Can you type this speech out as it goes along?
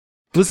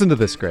Listen to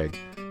this, Greg.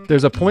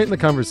 There's a point in the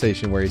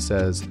conversation where he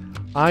says,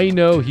 I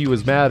know he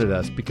was mad at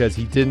us because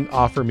he didn't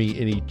offer me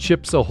any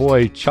Chips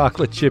Ahoy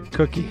chocolate chip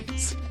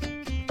cookies.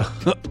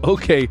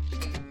 Okay,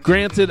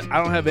 granted,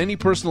 I don't have any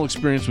personal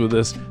experience with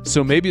this,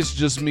 so maybe it's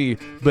just me,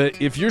 but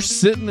if you're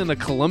sitting in a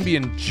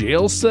Colombian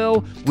jail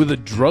cell with a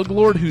drug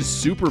lord who's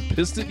super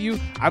pissed at you,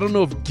 I don't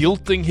know if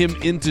guilting him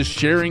into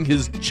sharing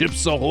his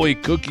Chips Ahoy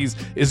cookies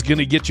is going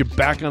to get you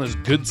back on his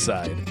good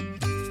side.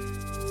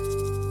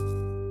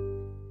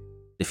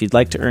 If you'd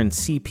like to earn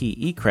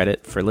CPE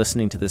credit for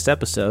listening to this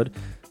episode,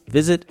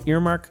 visit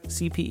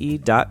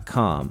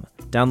earmarkcpe.com.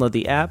 Download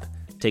the app,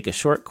 take a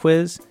short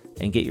quiz,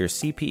 and get your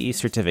CPE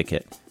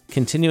certificate.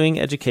 Continuing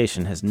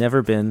education has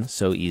never been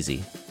so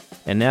easy.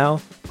 And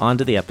now, on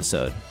to the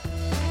episode.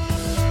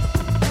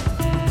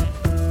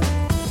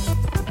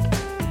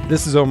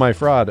 This is Oh My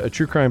Fraud, a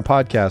true crime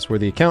podcast where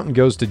the accountant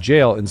goes to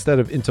jail instead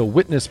of into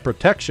witness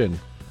protection.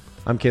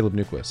 I'm Caleb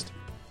Newquist.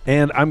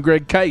 And I'm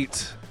Greg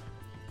Kite.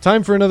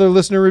 Time for another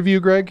listener review,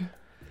 Greg.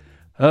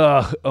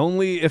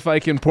 Only if I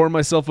can pour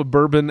myself a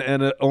bourbon,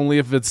 and only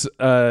if it's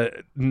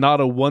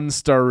not a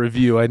 1-star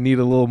review. I need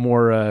a little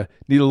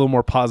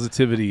more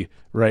positivity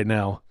right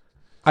now.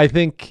 I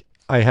think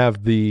I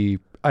have the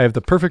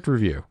perfect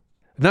review.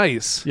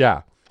 Nice.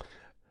 Yeah.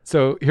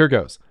 So here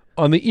goes.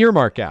 On the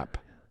Earmark app,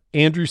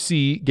 Andrew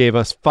C. gave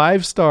us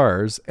 5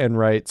 stars and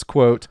writes,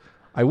 quote,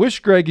 I wish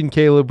Greg and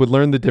Caleb would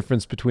learn the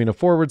difference between a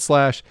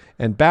 /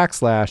 and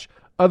 /.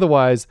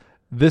 Otherwise,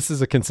 this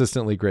is a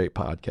consistently great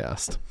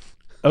podcast.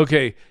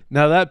 Okay,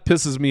 now that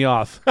pisses me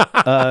off.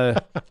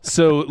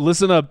 So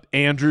listen up,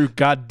 Andrew.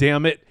 God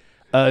damn it.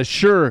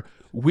 Sure,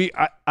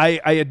 I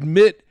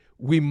admit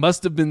we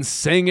must have been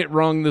saying it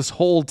wrong this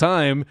whole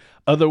time.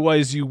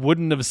 Otherwise, you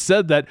wouldn't have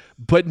said that.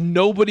 But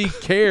nobody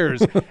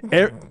cares.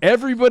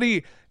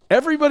 Everybody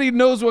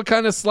knows what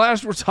kind of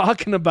slash we're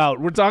talking about.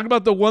 We're talking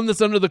about the one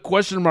that's under the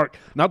question mark,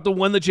 not the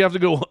one that you have to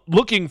go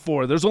looking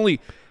for. There's only,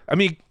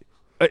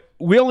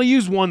 we only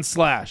use one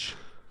slash.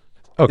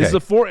 Okay.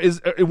 Part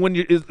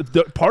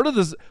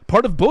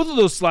of both of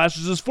those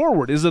slashes is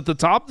forward. Is it the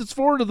top that's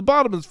forward or the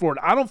bottom that's forward?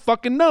 I don't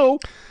fucking know.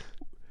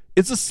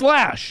 It's a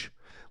slash.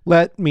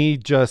 Let me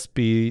just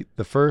be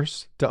the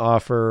first to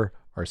offer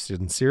our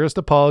sincerest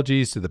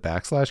apologies to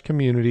the /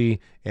 community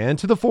and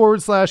to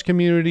the /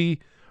 community.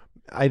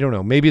 I don't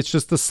know. Maybe it's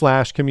just the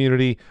slash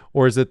community,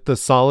 or is it the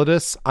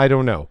solidus? I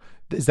don't know.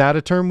 Is that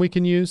a term we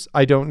can use?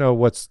 I don't know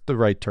what's the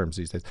right terms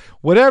these days.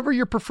 Whatever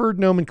your preferred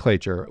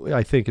nomenclature,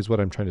 I think is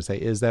what I'm trying to say,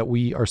 is that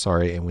we are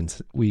sorry, and when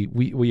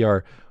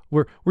we're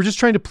just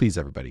trying to please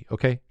everybody.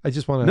 Okay, I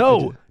just want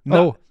to.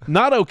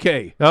 Not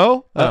okay.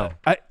 No.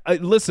 I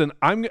listen.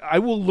 I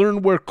will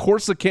learn where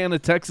Corsicana,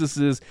 Texas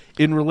is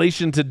in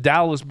relation to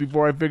Dallas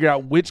before I figure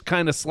out which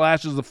kind of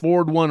slash is the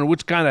forward one or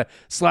which kind of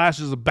slash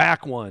is the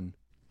back one.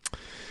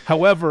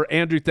 However,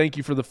 Andrew, thank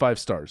you for the 5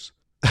 stars.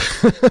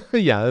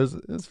 Yeah,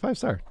 it was 5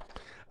 star.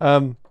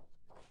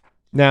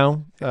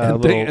 Now,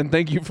 and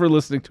thank you for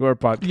listening to our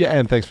podcast. Yeah,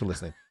 and thanks for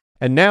listening.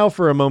 And now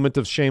for a moment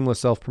of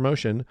shameless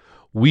self-promotion.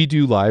 We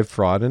do live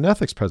fraud and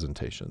ethics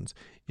presentations.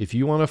 If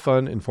you want a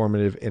fun,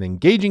 informative, and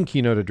engaging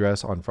keynote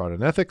address on fraud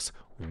and ethics,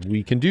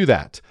 we can do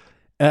that.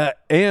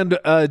 And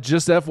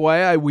just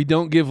FYI, we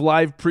don't give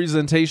live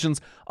presentations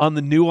on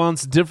the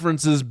nuanced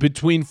differences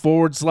between /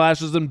 and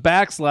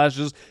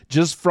 /,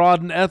 just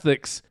fraud and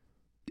ethics,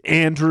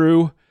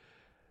 Andrew.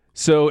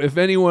 So if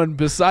anyone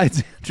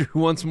besides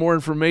Andrew wants more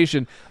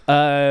information,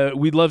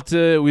 we'd love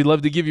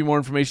to give you more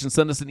information.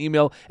 Send us an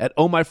email at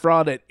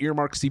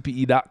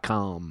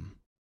ohmyfraud@earmarkcpe.com.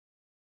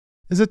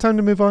 Is it time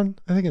to move on?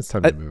 I think it's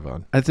time to move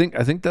on. I think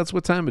that's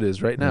what time it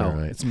is right now.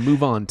 Right. It's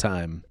move on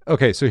time.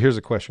 Okay, so here's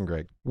a question,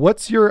 Greg.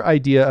 What's your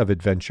idea of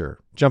adventure?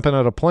 Jumping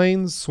out of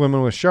planes,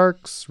 swimming with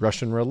sharks,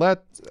 Russian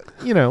roulette?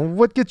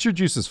 What gets your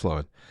juices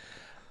flowing?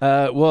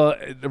 Well,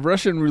 the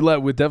Russian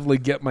roulette would definitely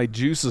get my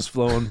juices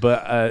flowing,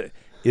 but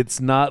it's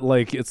not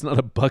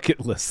a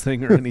bucket list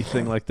thing or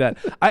anything like that.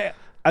 I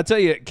tell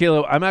you,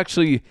 Caleb, I'm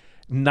actually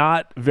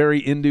not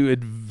very into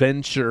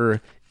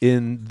adventure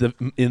in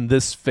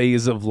this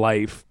phase of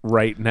life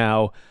right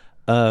now.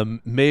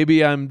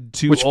 Maybe I'm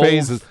too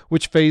old.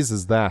 Which phase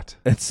is that?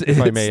 If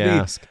I may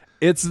ask.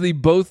 It's the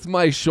both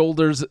my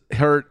shoulders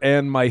hurt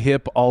and my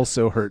hip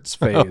also hurts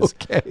phase.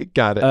 Okay,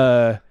 got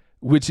it.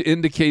 Which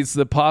indicates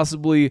that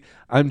possibly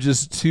I'm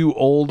just too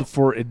old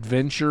for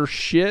adventure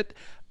shit.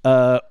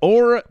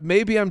 Or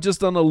maybe I'm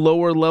just on a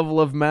lower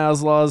level of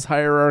Maslow's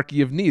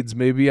hierarchy of needs.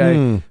 Maybe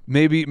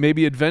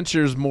maybe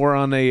adventure's more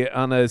on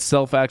a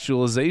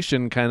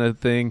self-actualization kind of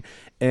thing,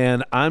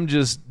 and I'm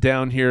just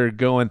down here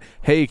going,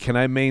 hey, can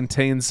I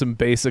maintain some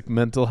basic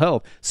mental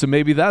health? So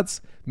maybe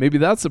that's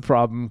a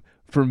problem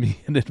for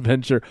me in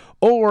adventure.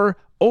 Or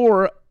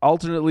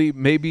alternately,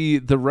 maybe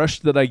the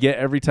rush that I get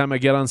every time I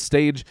get on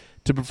stage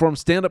to perform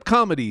stand-up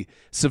comedy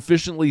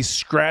sufficiently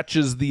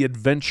scratches the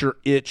adventure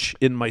itch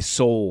in my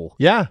soul.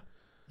 Yeah,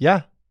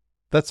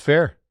 that's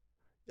fair.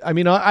 I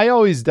mean, I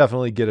always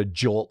definitely get a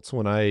jolt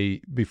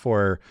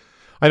before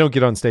I don't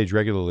get on stage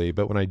regularly,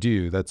 but when I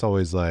do, that's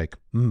always like,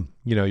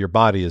 your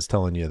body is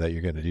telling you that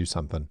you're going to do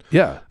something.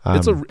 Yeah.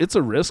 It's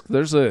a risk.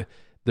 There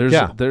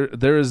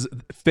is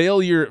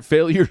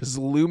failure is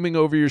looming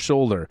over your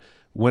shoulder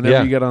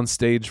whenever you get on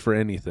stage for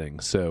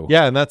anything. So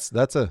yeah, and that's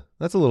a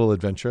little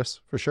adventurous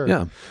for sure.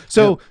 Yeah.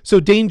 So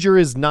Danger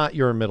is not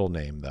your middle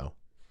name though.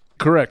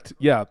 Correct.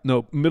 Yeah.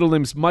 No, middle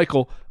name's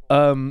Michael.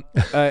 But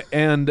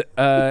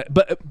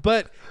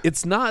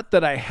it's not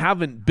that I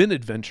haven't been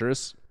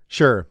adventurous.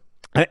 Sure.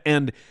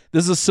 And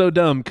this is so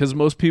dumb because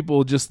most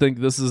people just think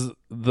this is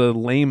the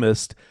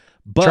lamest.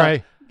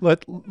 But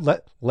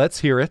let's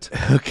hear it.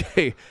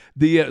 Okay.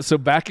 So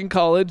back in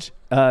college,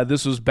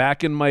 this was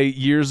back in my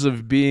years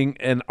of being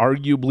an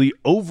arguably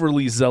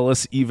overly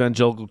zealous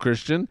evangelical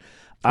Christian.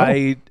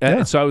 So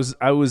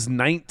I was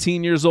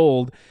 19 years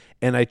old,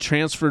 and I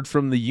transferred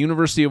from the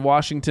University of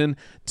Washington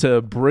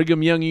to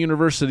Brigham Young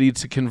University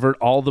to convert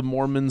all the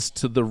Mormons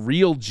to the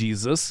real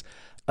Jesus.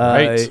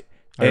 Right.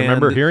 I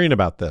remember hearing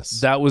about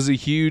this. That was a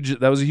huge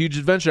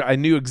adventure. I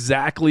knew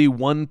exactly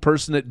one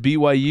person at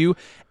BYU,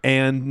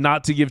 and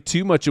not to give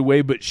too much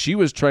away, but she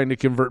was trying to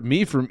convert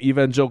me from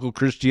evangelical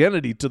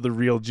Christianity to the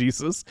real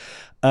Jesus.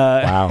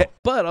 Wow.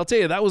 But I'll tell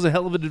you, that was a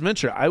hell of an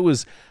adventure.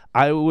 The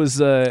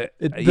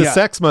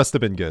sex must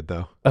have been good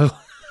though. Well,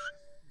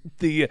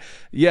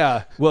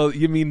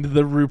 you mean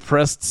the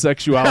repressed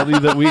sexuality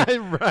that we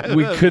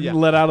couldn't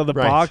let out of the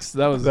box?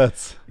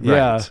 That's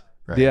right.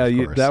 Yeah,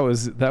 you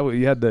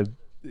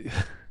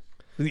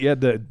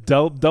had to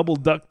double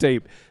duct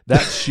tape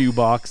that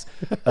shoebox.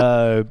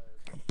 But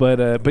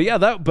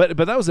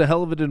that was a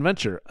hell of an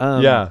adventure.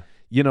 A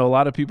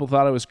lot of people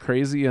thought I was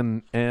crazy,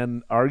 and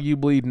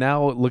arguably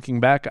now looking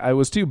back, I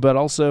was too. But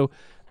also,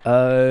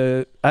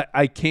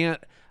 I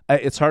can't.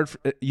 It's hard.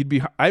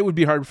 I would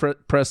be hard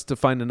pressed to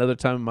find another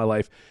time in my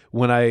life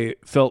when I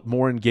felt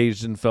more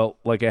engaged and felt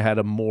like I had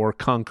a more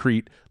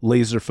concrete,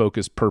 laser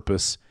focused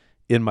purpose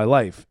in my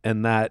life,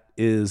 and that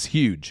is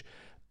huge.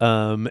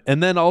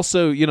 And then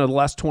also, the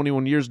last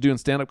 21 years doing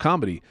stand-up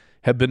comedy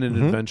have been an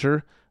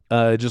adventure,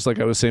 just like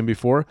I was saying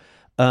before.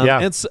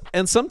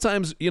 And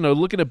sometimes,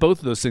 looking at both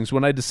of those things,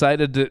 when I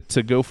decided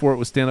to go for it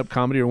with stand-up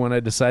comedy, or when I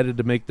decided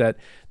to make the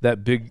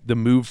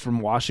move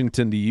from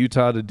Washington to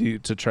Utah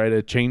to try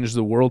to change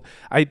the world,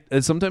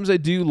 sometimes I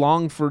do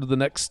long for the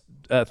next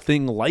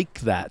thing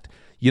like that.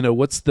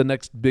 What's the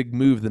next big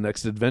move, the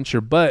next adventure?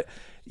 But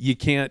you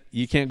can't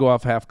go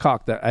off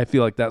half-cocked. That I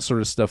feel like that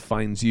sort of stuff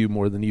finds you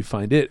more than you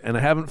find it. And I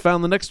haven't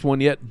found the next one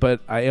yet,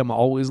 but I am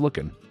always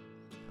looking.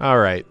 All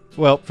right.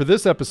 Well, for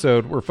this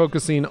episode, we're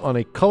focusing on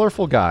a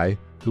colorful guy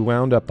who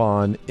wound up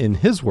on, in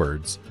his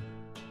words,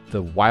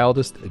 the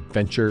wildest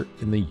adventure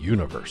in the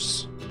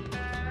universe.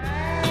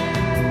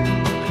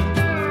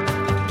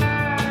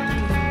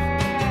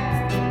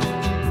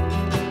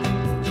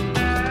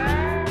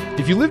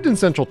 If you lived in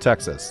Central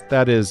Texas,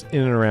 that is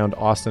in and around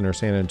Austin or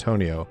San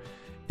Antonio,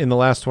 in the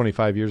last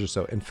 25 years or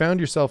so, and found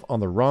yourself on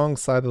the wrong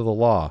side of the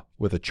law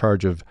with a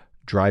charge of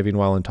driving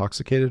while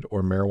intoxicated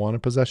or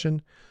marijuana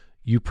possession,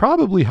 you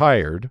probably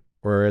hired,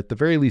 or at the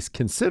very least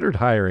considered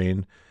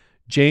hiring,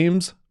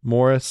 James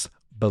Morris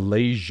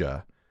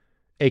Balasia,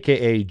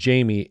 a.k.a.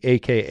 Jamie,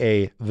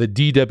 a.k.a. the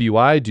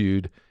DWI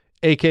dude,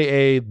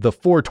 a.k.a. the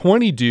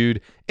 420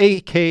 dude,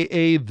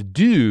 a.k.a. the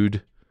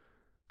dude,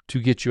 to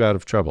get you out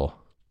of trouble.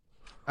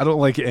 I don't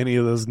like any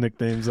of those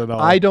nicknames at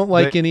all. I don't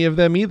like any of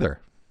them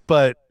either.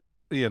 But,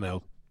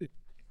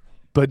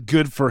 but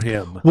good for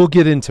him. We'll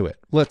get into it.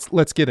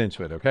 Let's get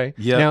into it, okay?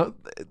 Yeah. Now,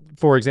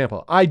 for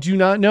example, I do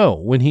not know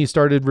when he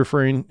started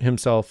referring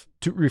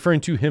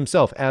to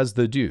himself as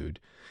the dude.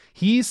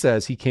 He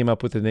says he came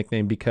up with the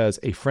nickname because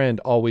a friend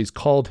always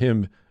called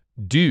him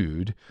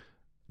dude,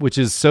 which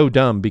is so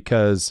dumb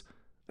because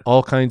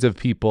all kinds of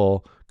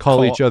people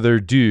call each other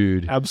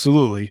dude.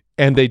 Absolutely.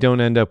 And they don't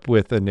end up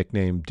with a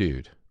nickname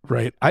dude.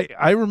 Right.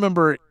 I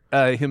remember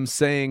him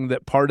saying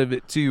that part of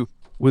it too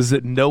was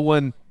that no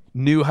one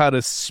knew how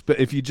to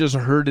if you just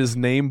heard his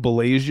name,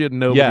 Balasia,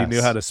 nobody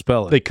knew how to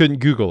spell it. They couldn't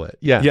Google it.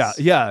 Yes.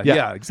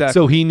 Yeah, exactly.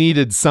 So he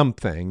needed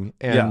something,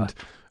 and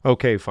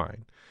okay,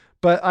 fine.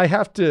 But I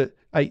have to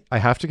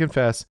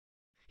confess,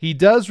 he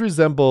does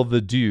resemble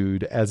the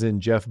dude, as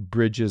in Jeff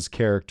Bridges'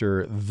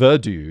 character, the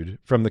dude,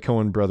 from the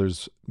Coen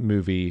Brothers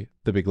movie,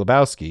 The Big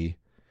Lebowski,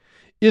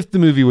 if the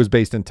movie was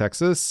based in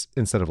Texas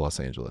instead of Los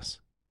Angeles.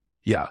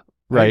 Yeah.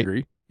 Right. I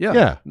agree.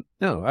 Yeah.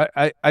 No,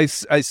 I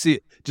see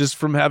it just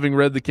from having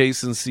read the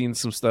case and seen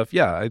some stuff.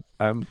 Yeah,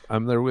 I'm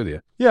there with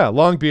you. Yeah,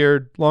 long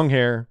beard, long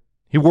hair.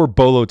 He wore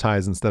bolo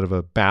ties instead of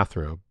a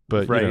bathrobe,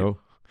 but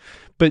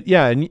but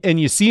yeah, and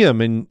you see him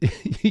and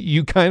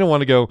you kind of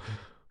want to go,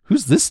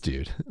 who's this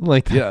dude?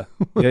 Like, yeah.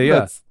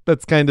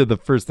 That's kind of the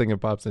first thing that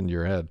pops into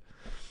your head.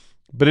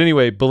 But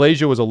anyway,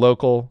 Balasia was a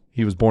local.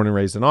 He was born and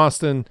raised in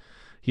Austin.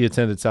 He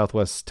attended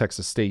Southwest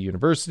Texas State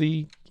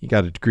University. He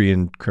got a degree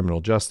in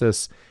criminal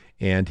justice,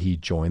 and he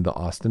joined the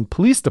Austin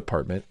Police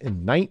Department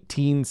in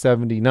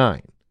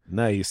 1979.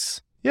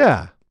 Nice.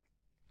 Yeah.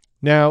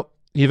 Now,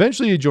 he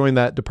eventually joined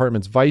that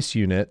department's vice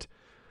unit,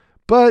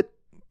 but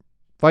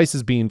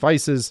vices being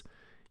vices,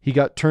 he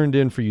got turned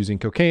in for using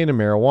cocaine and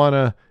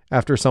marijuana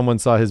after someone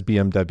saw his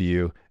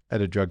BMW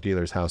at a drug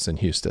dealer's house in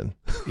Houston.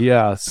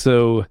 Yeah,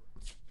 so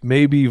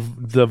maybe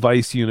the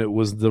Vice unit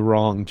was the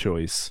wrong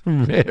choice.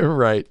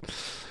 Right.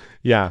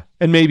 Yeah.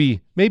 And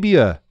maybe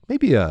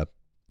a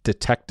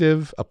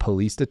detective, a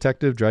police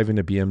detective driving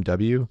a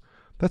BMW.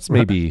 That's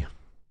maybe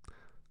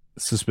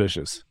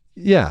suspicious.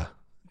 Yeah.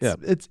 Yeah.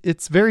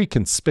 It's very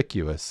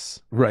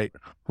conspicuous. Right.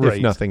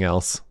 If nothing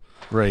else.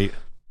 Right.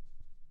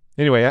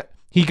 Anyway,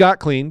 he got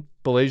clean.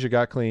 Balasia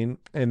got clean,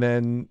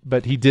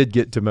 but he did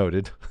get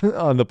demoted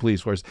on the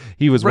police force.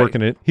 He was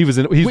working it. He's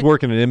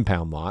working an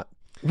impound lot,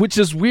 which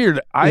is weird.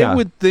 I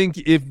would think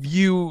if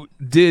you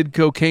did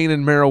cocaine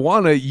and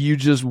marijuana, you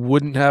just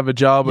wouldn't have a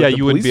job at the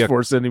police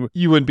force anymore.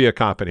 You wouldn't be a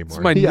cop anymore.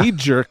 It's my knee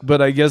jerk,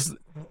 but I guess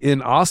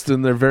in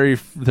Austin they're very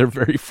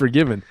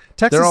forgiving.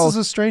 Texas is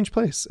a strange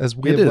place, as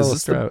we it have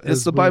is.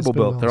 It's the Bible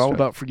Belt. They're all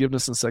about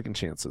forgiveness and second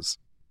chances.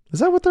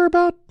 Is that what they're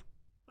about?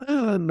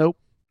 Nope.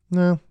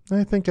 No,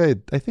 I think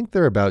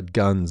they're about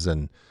guns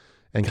and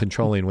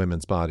controlling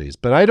women's bodies,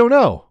 but I don't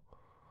know.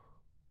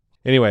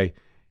 Anyway,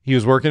 he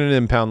was working an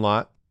impound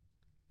lot,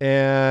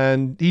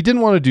 and he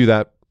didn't want to do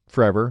that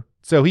forever,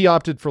 so he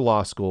opted for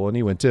law school, and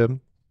he went to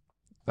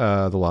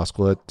the law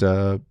school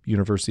at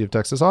University of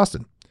Texas,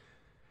 Austin.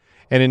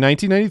 And in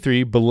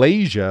 1993,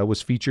 Balasia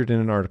was featured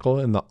in an article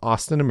in the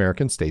Austin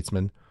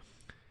American-Statesman,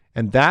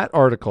 and that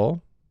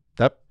article,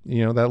 that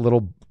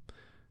little,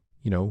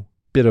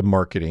 bit of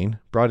marketing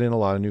brought in a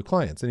lot of new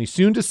clients. And he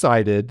soon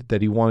decided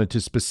that he wanted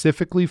to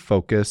specifically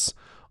focus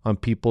on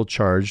people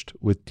charged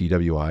with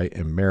DWI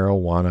and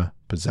marijuana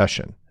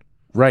possession.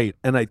 Right.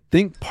 And I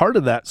think part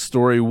of that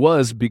story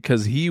was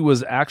because he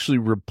was actually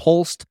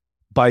repulsed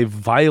by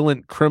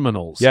violent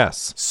criminals.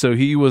 Yes. So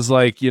he was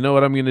like, you know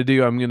what I'm going to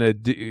do? I'm going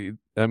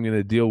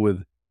to deal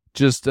with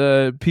just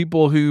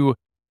people who,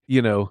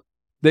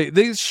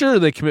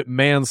 they commit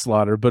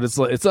manslaughter, but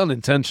it's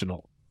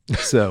unintentional.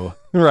 So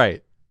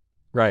Right.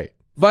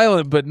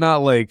 Violent, but not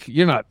like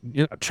you're not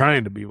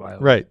trying to be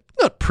violent. Right.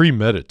 Not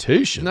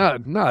premeditation.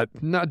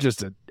 Not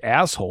just an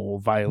asshole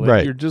violent.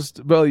 Right. You're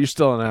you're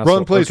still an asshole.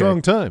 Wrong place,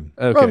 wrong time.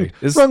 Okay.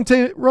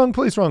 Wrong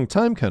place, wrong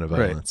time kind of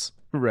violence.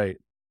 Right.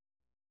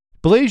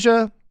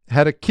 Balasia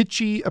had a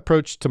kitschy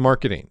approach to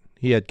marketing.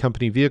 He had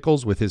company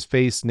vehicles with his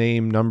face,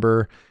 name,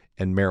 number,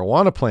 and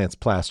marijuana plants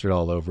plastered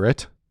all over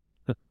it.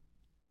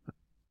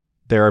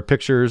 There are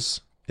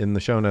pictures in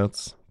the show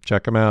notes.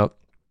 Check them out.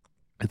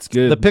 It's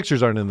good. The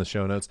pictures aren't in the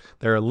show notes.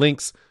 There are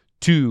links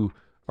to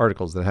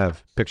articles that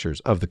have pictures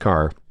of the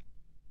car,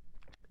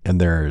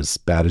 and they're as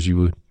bad as you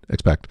would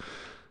expect.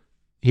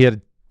 He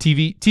had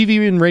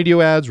TV and radio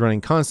ads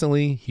running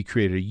constantly. He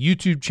created a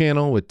YouTube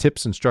channel with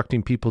tips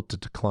instructing people to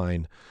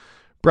decline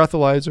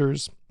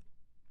breathalyzers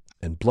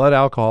and blood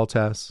alcohol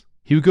tests.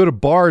 He would go to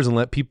bars and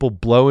let people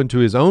blow into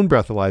his own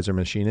breathalyzer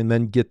machine and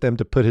then get them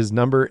to put his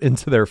number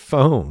into their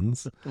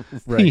phones.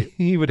 Right.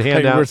 He would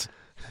hand out...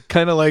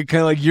 Kind of like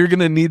you're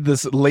gonna need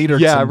this later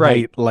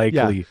tonight,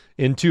 likely. Yeah.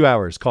 In 2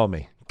 hours, call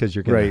me because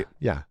you're gonna. Right.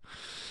 Yeah.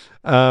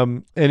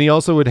 And he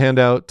also would hand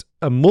out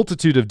a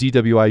multitude of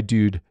DWI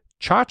dude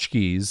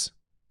tchotchkes,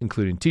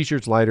 including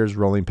T-shirts, lighters,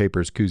 rolling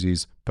papers,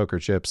 koozies, poker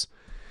chips.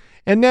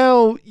 And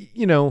now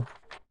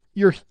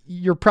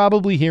you're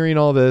probably hearing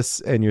all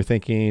this and you're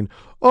thinking,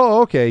 oh,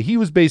 okay, he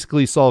was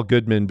basically Saul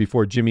Goodman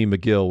before Jimmy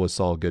McGill was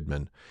Saul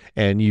Goodman,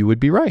 and you would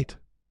be right.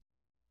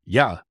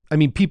 Yeah. I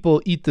mean,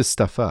 people eat this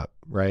stuff up.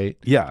 Right.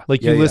 Yeah.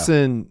 Like you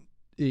listen,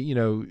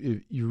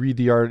 you read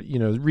the art,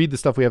 read the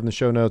stuff we have in the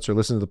show notes or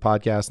listen to the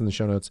podcast in the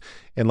show notes.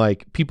 And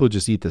like people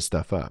just eat this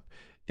stuff up.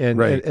 And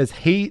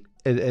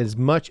as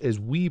much as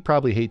we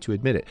probably hate to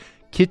admit it,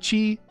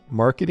 kitschy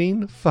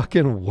marketing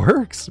fucking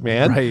works,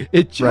 man. Right.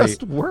 It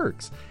just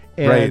works.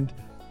 And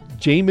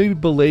Jamie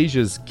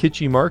Balasia's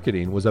kitschy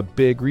marketing was a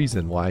big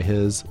reason why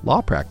his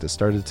law practice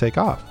started to take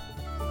off.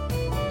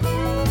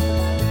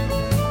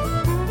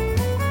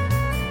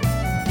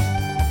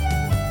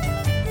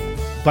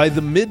 By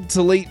the mid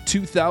to late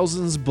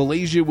 2000s,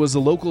 Balasia was a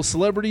local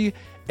celebrity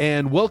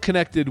and well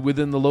connected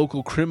within the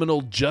local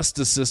criminal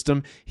justice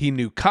system. He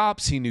knew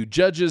cops, he knew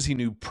judges, he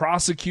knew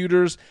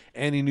prosecutors,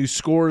 and he knew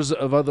scores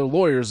of other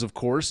lawyers, of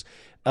course.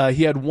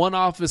 He had one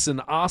office in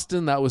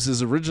Austin. That was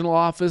his original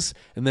office.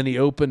 And then he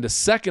opened a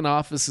second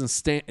office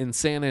in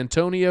San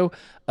Antonio.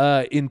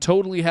 In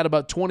total, he had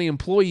about 20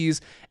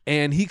 employees.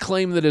 And he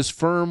claimed that his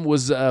firm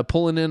was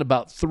pulling in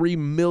about $3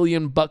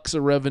 million of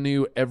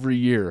revenue every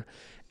year.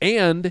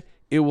 And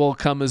it will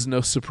come as no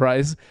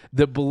surprise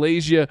that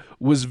Balasia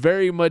was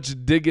very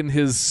much digging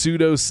his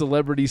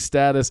pseudo-celebrity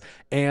status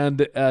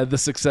and the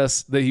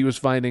success that he was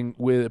finding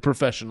with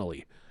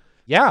professionally.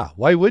 Yeah,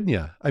 why wouldn't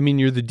you? I mean,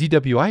 you're the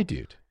DWI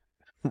dude.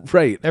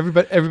 Right.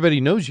 Everybody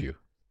knows you.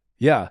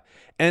 Yeah.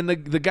 And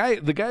the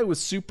guy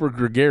was super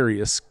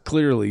gregarious,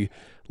 clearly.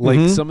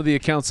 Like some of the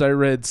accounts I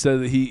read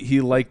said that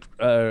he liked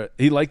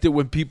it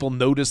when people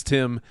noticed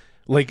him,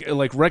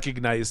 like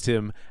recognized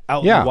him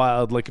out in the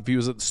wild, like if he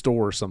was at the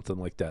store or something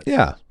like that.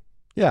 Yeah.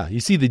 Yeah. You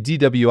see the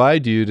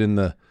DWI dude in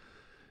the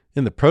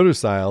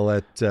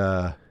Protostyle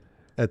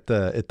at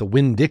the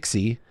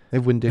Winn-Dixie They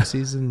have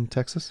Winn-Dixies in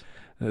Texas.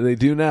 They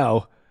do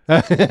now.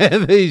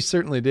 They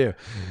certainly do.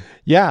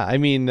 Yeah, I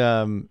mean,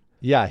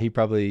 he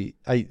probably.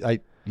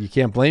 You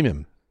can't blame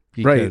him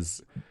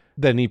because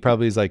then he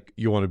probably is like,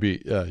 you want to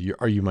be?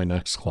 Are you my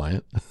next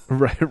client?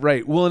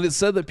 Right. Well, and it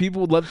said that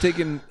people would love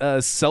taking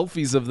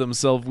selfies of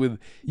themselves with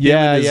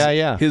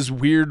his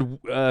weird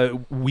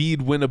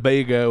weed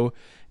Winnebago.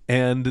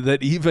 And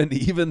that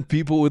even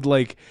people would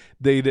like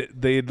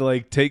they'd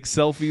like take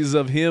selfies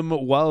of him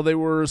while they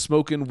were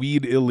smoking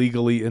weed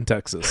illegally in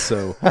Texas.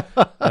 So,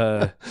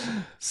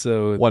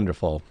 so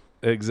wonderful,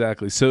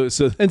 exactly. So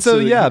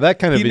that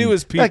kind of he knew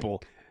his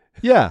people.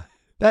 That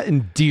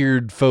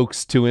endeared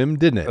folks to him,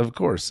 didn't it? Of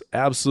course,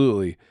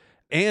 absolutely.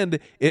 And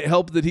it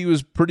helped that he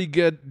was pretty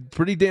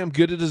damn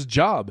good at his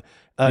job.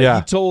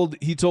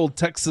 He told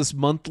Texas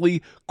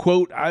Monthly,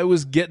 quote, "I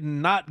was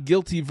getting not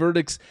guilty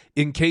verdicts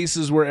in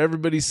cases where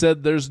everybody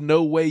said there's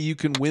no way you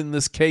can win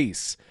this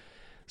case."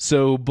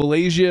 So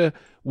Balasia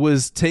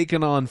was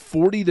taking on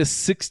 40 to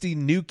 60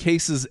 new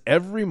cases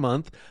every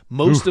month.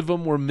 Most of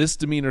them were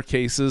misdemeanor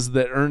cases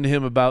that earned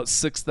him about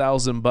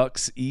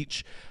 $6,000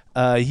 each.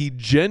 He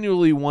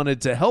genuinely wanted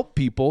to help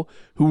people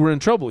who were in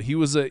trouble. He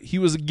was a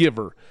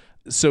giver.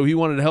 So he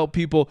wanted to help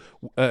people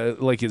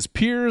like his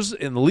peers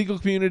in the legal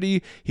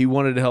community. He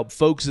wanted to help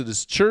folks at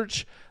his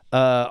church.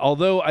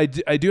 Although I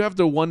do have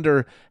to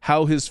wonder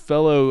how his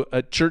fellow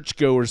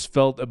churchgoers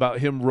felt about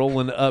him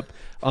rolling up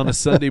on a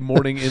Sunday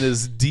morning in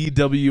his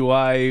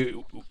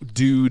DWI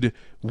dude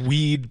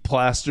weed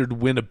plastered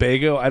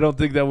Winnebago. I don't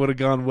think that would have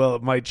gone well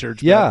at my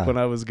church back when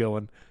I was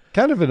going.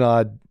 Kind of an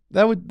odd.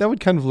 That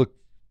would kind of look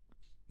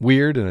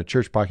weird in a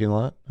church parking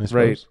lot, I suppose.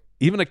 Right.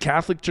 Even a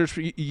Catholic church.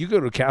 You go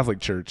to a Catholic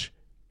church.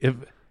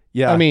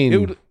 I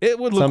mean, it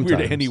would look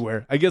weird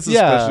anywhere. I guess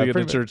especially at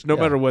a church, no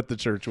matter what the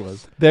church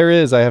was.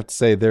 I have to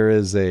say, there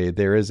is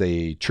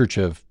a church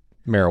of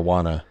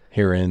marijuana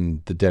here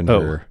in the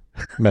Denver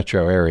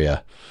metro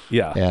area.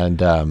 Yeah,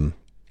 and I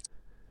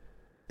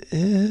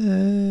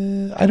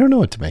don't know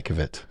what to make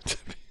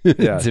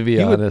to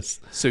be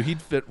honest. So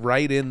he'd fit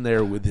right in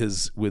there with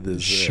his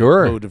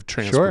mode of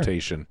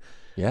transportation.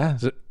 Sure. Yeah.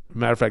 As a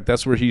matter of fact,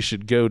 that's where he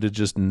should go to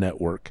just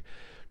network.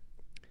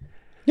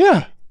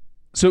 Yeah.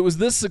 So it was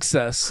this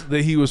success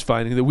that he was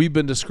finding that we've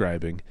been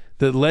describing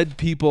that led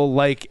people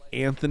like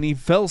Anthony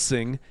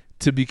Felsing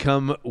to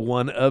become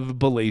one of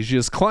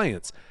Balasia's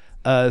clients.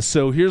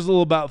 So here's a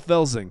little about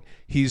Felsing.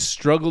 He's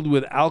struggled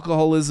with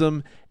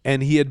alcoholism,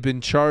 and he had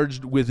been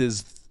charged with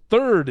his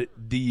third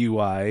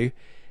DUI,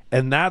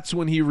 and that's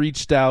when he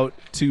reached out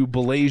to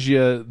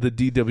Balasia, the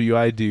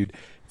DWI dude,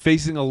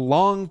 facing a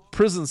long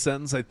prison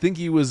sentence. I think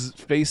he was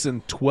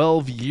facing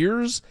 12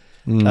 years.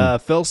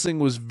 Felsing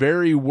was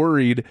very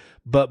worried,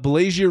 but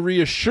Balasia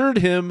reassured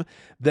him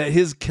that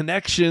his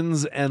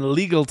connections and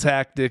legal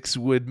tactics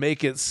would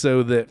make it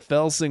so that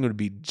Felsing would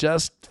be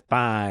just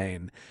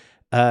fine.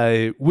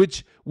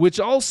 Which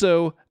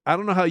also, I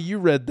don't know how you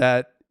read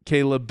that,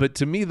 Caleb, but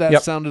to me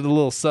that sounded a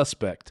little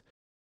suspect.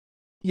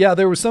 Yeah,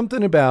 there was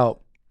something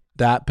about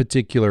that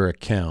particular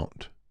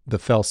account, the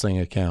Felsing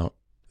account,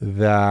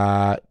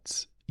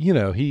 that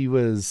he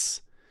was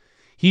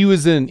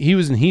in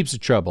heaps of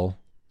trouble.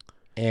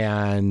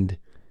 And,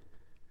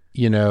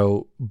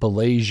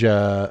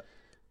 Balasia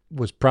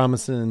was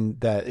promising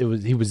that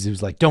he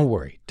was like, don't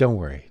worry.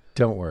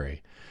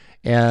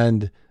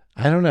 And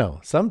I don't know,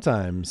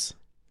 sometimes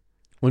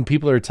when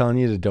people are telling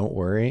you don't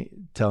worry,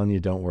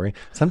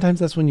 sometimes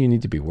that's when you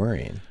need to be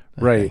worrying.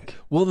 Right.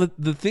 Well,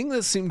 the thing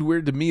that seemed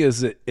weird to me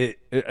is that it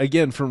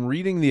again, from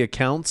reading the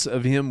accounts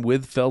of him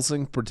with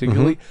Felsing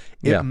particularly,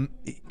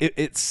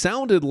 it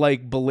sounded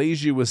like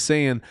Balasia was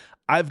saying,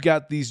 I've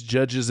got these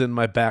judges in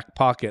my back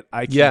pocket.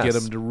 I can get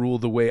them to rule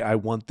the way I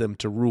want them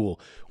to rule.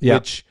 Yeah.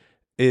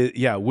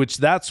 Which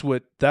that's all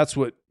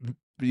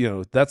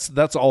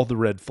the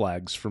red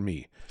flags for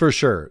me. For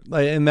sure.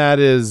 And that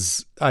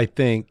is, I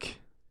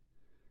think,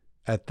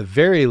 at the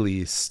very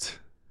least,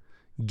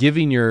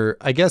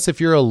 I guess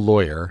if you're a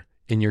lawyer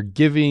and you're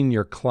giving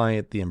your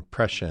client the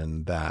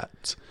impression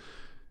that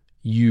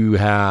you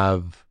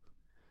have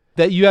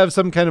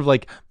some kind of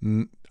like,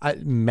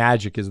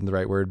 magic isn't the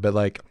right word, but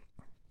like,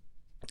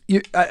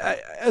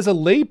 as a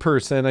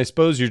layperson, I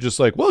suppose you're just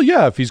like, well,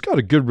 yeah, if he's got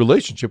a good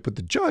relationship with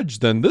the judge,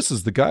 then this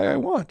is the guy I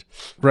want.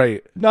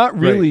 Right. Not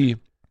really.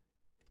 Right.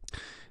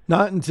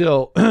 Not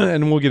until,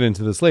 and we'll get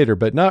into this later,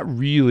 but not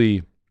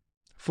really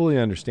fully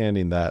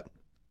understanding that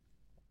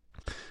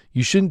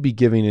you shouldn't be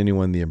giving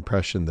anyone the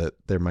impression that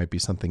there might be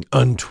something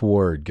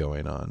untoward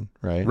going on.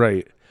 Right.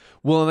 Right.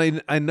 Well,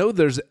 and I know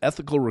there's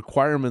ethical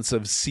requirements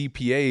of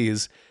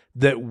CPAs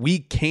that we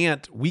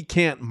can't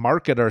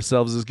market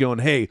ourselves as going,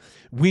 hey,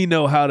 we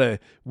know how to,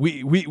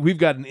 we've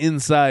got an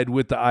inside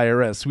with the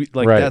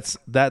IRS.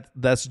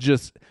 That's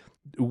just,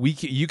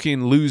 you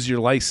can lose your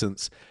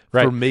license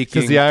for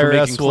making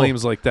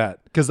claims like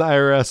that. Because the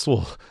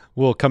IRS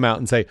will come out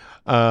and say,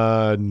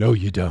 no,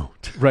 you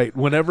don't. Right.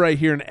 Whenever I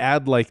hear an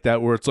ad like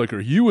that where it's like,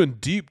 are you in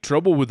deep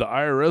trouble with the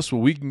IRS?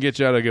 Well, we can get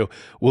you out. I go,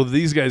 well,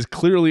 these guys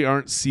clearly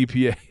aren't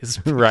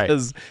CPAs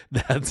because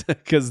that's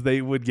because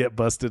they would get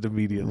busted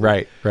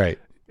immediately. Right.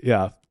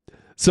 Yeah.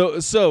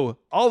 So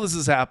all this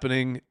is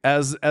happening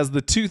as the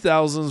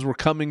 2000s were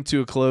coming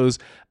to a close.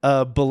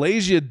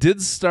 Malaysia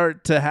did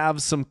start to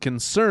have some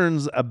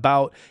concerns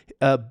about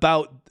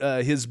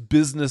his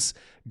business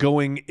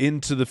going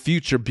into the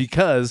future,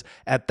 because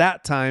at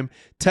that time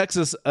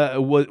Texas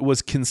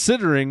was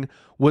considering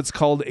what's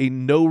called a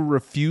no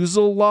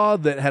refusal law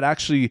that had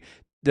actually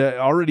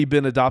already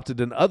been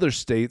adopted in other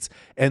states,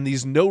 and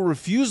these no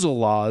refusal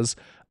laws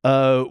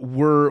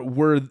were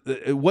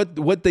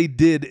what they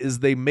did is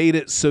they made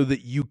it so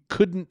that you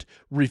couldn't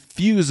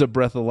refuse a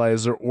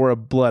breathalyzer or a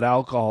blood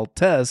alcohol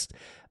test,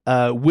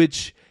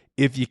 which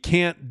if you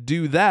can't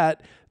do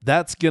that,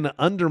 that's going to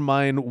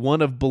undermine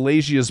one of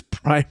Malaysia's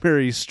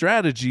primary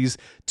strategies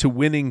to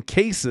winning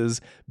cases,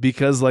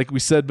 because like we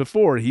said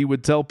before, he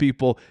would tell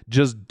people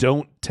just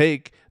don't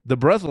take the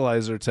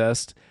breathalyzer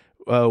test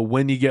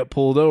when you get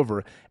pulled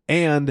over.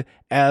 And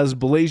as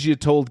Malaysia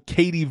told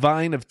Katie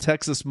Vine of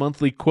Texas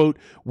Monthly, quote,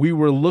 "We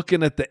were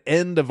looking at the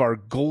end of our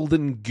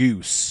golden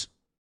goose."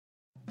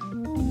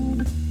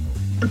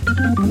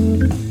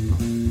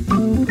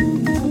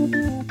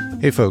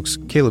 Hey folks,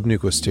 Caleb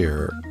Newquist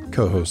here,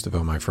 co-host of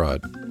Oh My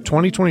Fraud.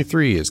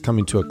 2023 is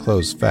coming to a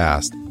close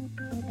fast,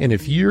 and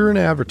if you're an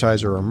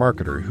advertiser or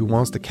marketer who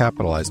wants to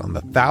capitalize on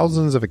the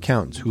thousands of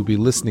accountants who will be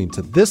listening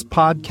to this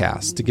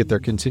podcast to get their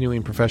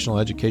continuing professional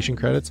education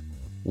credits,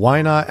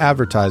 why not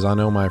advertise on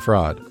Oh My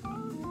Fraud?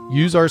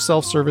 Use our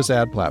self-service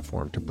ad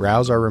platform to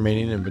browse our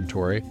remaining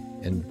inventory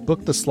and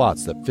book the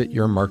slots that fit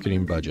your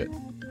marketing budget.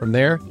 From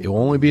there, it will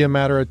only be a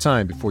matter of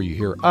time before you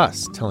hear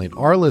us telling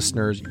our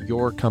listeners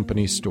your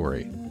company's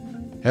story.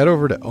 Head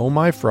over to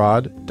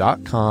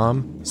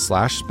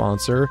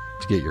ohmyfraud.com/sponsor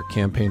to get your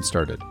campaign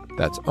started.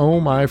 That's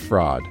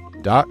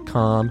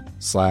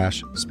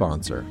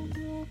ohmyfraud.com/sponsor.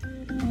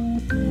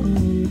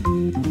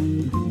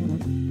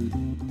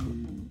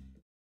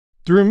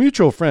 Through a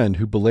mutual friend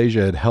who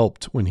Malaysia had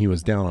helped when he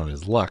was down on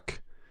his luck,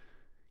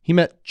 he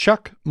met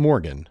Chuck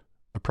Morgan,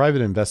 a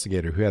private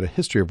investigator who had a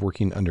history of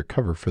working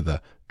undercover for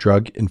the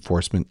Drug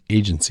Enforcement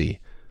Agency,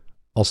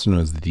 also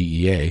known as the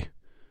DEA.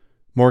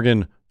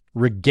 Morgan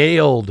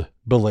regaled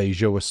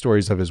Malaysia with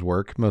stories of his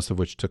work, most of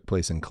which took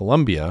place in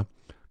Colombia,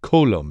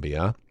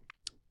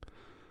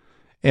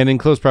 and in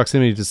close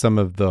proximity to some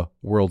of the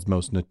world's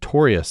most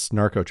notorious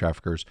narco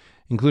traffickers,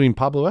 including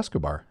Pablo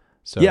Escobar.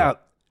 So yeah,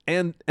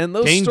 and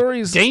those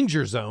stories,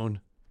 danger zone.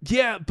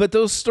 Yeah, but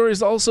those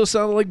stories also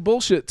sounded like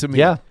bullshit to me.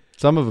 Yeah,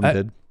 some of them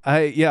did.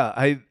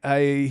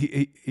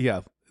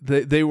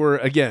 They were,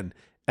 again,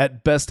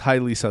 at best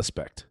highly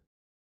suspect.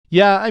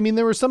 Yeah, I mean,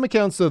 there were some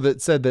accounts, though,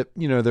 that said that,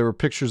 there were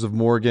pictures of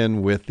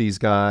Morgan with these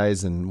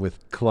guys and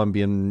with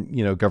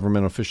Colombian,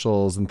 government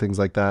officials and things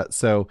like that.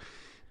 So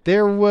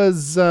there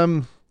was,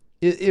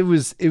 it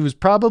was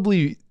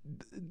probably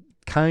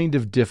kind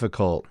of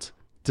difficult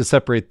to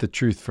separate the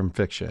truth from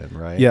fiction,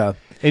 right? Yeah.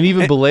 And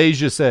even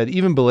Malaysia said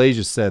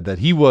that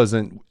he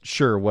wasn't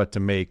sure what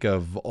to make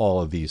of all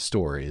of these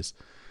stories.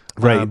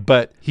 Right.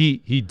 But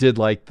he did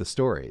like the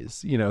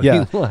stories,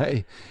 Yeah.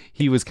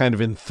 He was kind of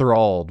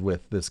enthralled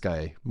with this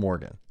guy,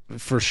 Morgan.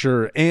 For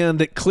sure.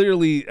 And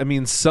clearly, I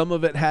mean, some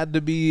of it had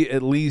to be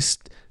at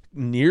least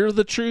near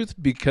the truth,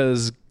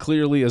 because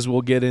clearly, as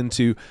we'll get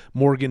into,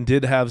 Morgan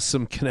did have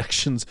some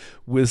connections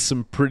with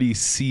some pretty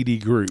seedy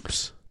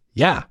groups.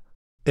 Yeah.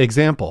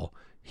 Example,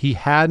 he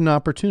had an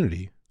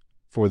opportunity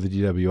for the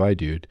DWI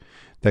dude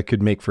that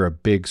could make for a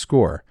big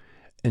score,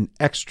 an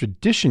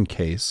extradition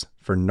case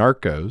for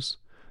narcos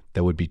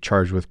that would be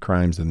charged with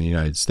crimes in the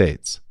United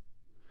States.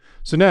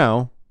 So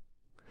now,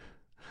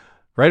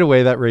 right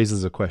away, that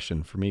raises a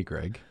question for me,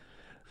 Greg.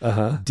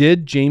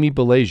 Did Jamie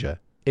Malaysia,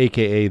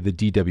 a.k.a. the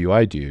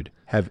DWI dude,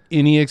 have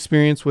any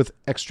experience with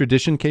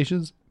extradition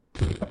cases?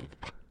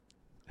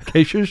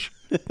 Cases?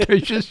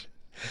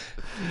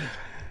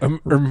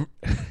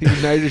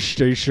 United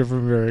States of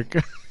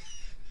America.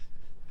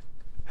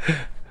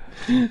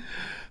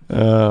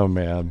 Oh,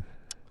 man.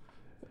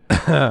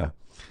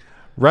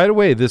 Right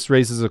away, this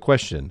raises a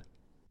question.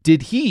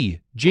 Did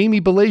he, Jamie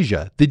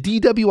Malaysia, the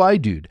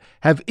DWI dude,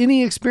 have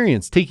any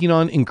experience taking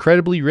on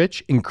incredibly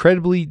rich,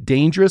 incredibly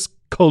dangerous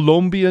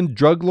Colombian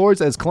drug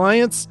lords as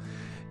clients?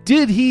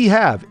 Did he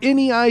have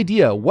any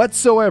idea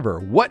whatsoever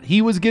what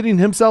he was getting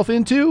himself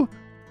into?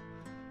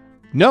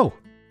 No.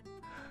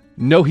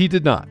 No, he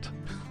did not.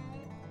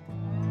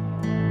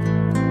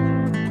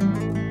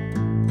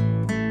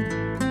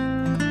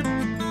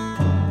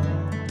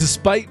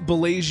 Despite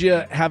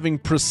Malaysia having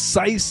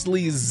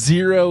precisely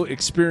zero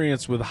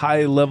experience with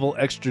high-level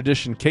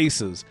extradition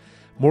cases,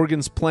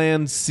 Morgan's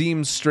plan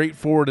seems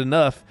straightforward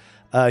enough.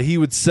 He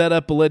would set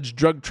up alleged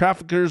drug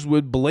traffickers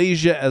with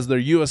Malaysia as their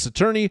U.S.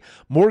 attorney.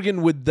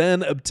 Morgan would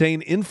then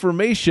obtain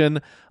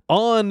information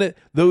on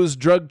those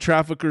drug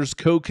traffickers'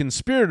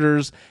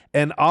 co-conspirators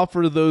and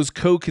offer those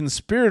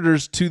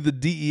co-conspirators to the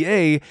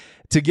DEA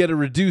to get a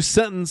reduced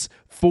sentence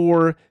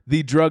for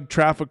the drug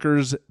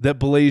traffickers that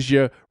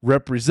Balasia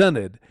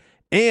represented.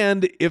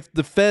 And if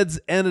the feds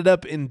ended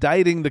up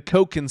indicting the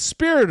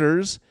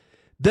co-conspirators,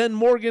 then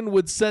Morgan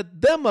would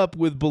set them up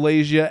with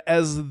Balasia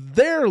as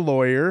their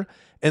lawyer,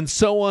 and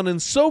so on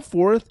and so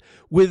forth,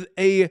 with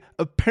a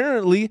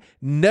apparently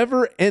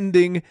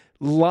never-ending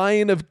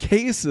line of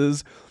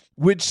cases,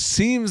 which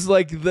seems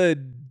like the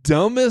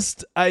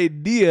dumbest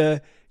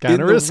idea Kinda in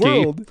the risky.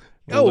 world.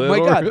 Oh my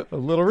God. A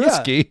little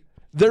risky. Yeah.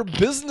 Their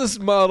business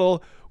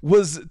model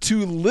was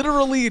to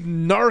literally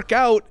narc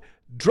out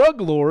drug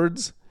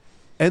lords,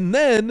 and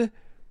then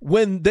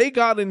when they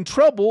got in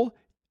trouble,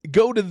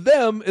 go to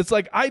them. It's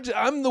like,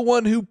 I'm the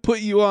one who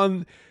put you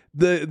on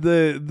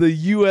the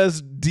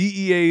US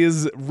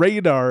DEA's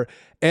radar.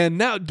 And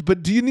now,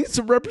 but do you need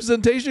some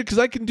representation? Because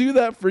I can do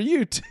that for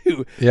you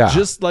too. Yeah.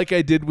 Just like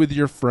I did with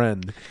your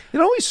friend.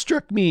 It always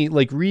struck me,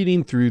 like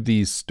reading through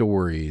these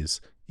stories,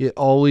 it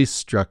always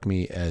struck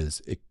me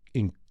as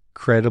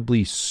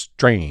incredibly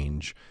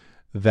strange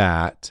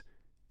that,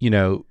 you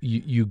know,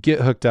 you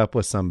get hooked up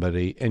with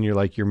somebody and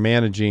you're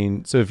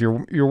managing. So if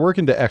you're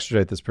working to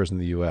extradite this person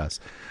to the US,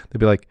 they'd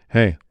be like,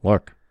 hey,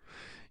 look,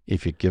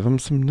 if you give them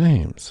some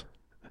names,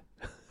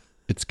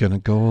 it's going to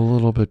go a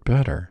little bit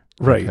better.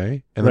 Right.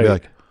 Okay. And they'd be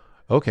like,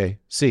 okay,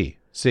 C.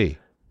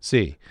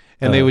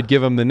 And they would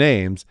give them the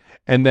names.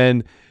 And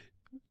then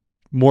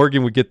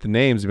Morgan would get the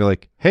names and be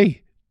like,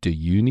 hey, do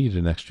you need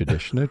an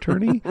extradition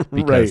attorney?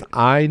 Because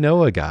I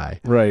know a guy.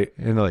 Right.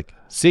 And they're like,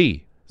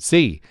 C.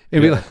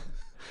 And be like,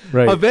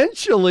 Right.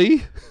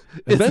 Eventually,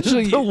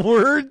 isn't the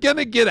word going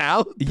to get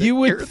out? You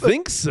would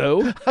think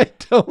so. I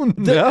don't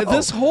know.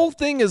 This whole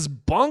thing is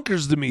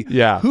bonkers to me.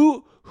 Yeah.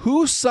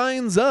 Who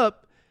signs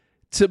up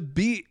to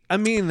be, I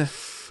mean,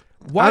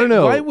 why, I don't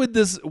know. why would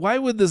this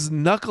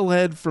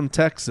knucklehead from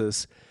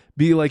Texas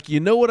be like, you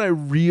know what I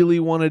really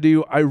want to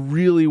do? I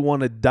really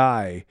want to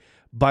die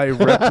by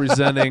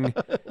representing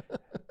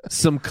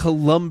some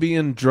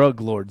Colombian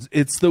drug lords.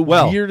 It's the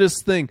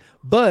weirdest thing.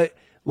 But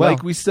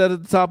like we said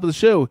at the top of the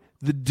show,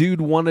 the dude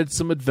wanted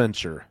some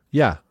adventure.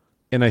 Yeah.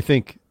 And I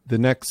think the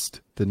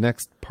next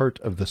part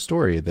of the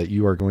story that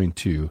you are going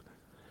to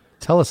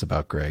tell us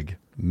about, Greg,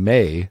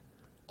 may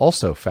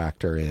also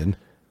factor in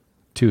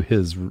to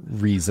his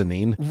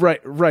reasoning.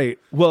 Right.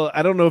 Well,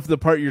 I don't know if the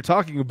part you're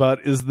talking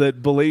about is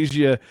that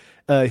Balasia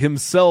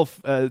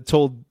himself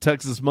told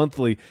Texas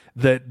Monthly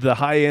that the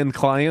high-end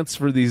clients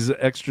for these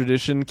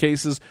extradition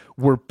cases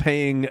were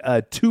paying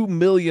 $2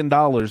 million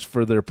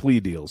for their plea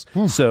deals.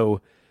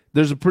 So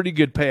there's a pretty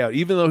good payout,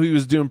 even though he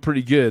was doing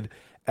pretty good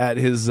at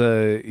his,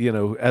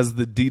 as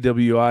the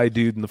DWI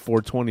dude and the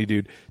 420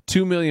 dude.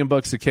 $2 million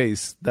a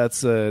case.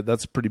 That's a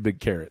pretty big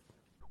carrot.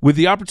 With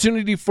the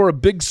opportunity for a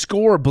big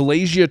score,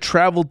 Balasia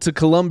traveled to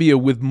Colombia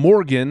with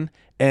Morgan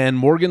and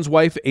Morgan's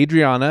wife,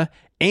 Adriana,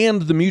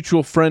 and the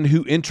mutual friend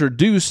who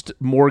introduced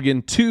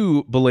Morgan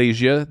to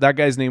Balasia. That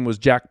guy's name was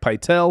Jack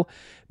Pytel.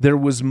 There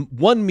was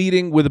one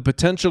meeting with a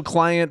potential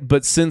client,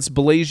 but since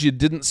Balasia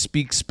didn't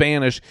speak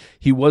Spanish,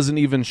 he wasn't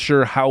even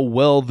sure how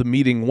well the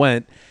meeting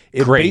went.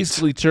 It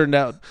basically turned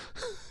out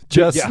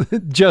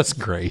just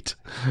great.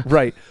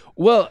 Right.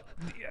 Well,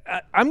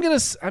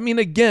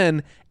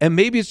 again, and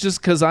maybe it's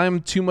just because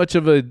I'm too much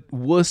of a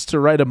wuss to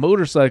ride a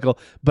motorcycle,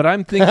 but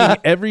I'm thinking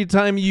every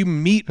time you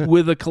meet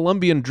with a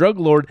Colombian drug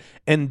lord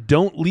and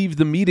don't leave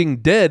the meeting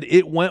dead,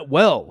 it went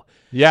well.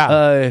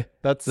 Yeah.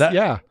 It's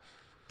a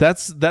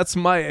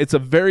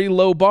very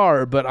low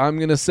bar, but I'm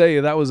going to say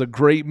that was a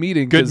great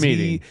meeting. Good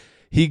meeting.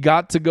 He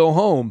got to go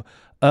home.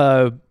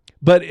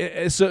 But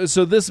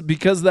so this,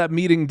 because that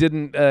meeting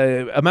didn't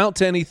amount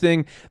to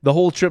anything, the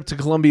whole trip to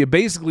Colombia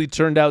basically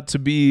turned out to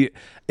be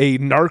a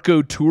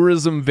narco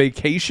tourism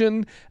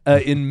vacation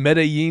in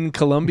Medellin,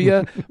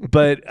 Colombia.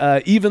 But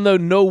even though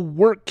no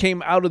work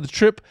came out of the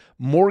trip,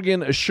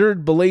 Morgan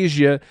assured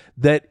Balasia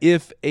that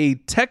if a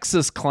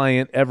Texas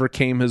client ever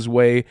came his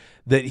way,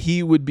 that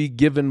he would be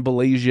giving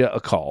Balasia a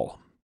call.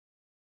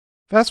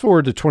 Fast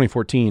forward to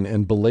 2014,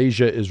 and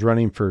Balasia is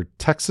running for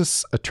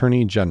Texas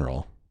Attorney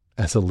General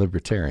as a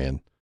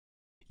libertarian.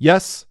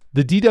 Yes,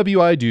 the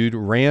DWI dude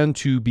ran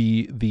to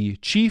be the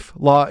chief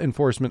law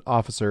enforcement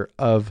officer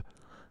of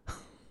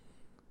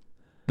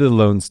the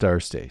Lone Star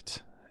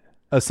State.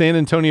 A San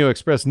Antonio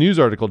Express news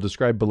article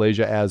described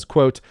Balasia as,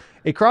 quote,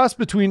 a cross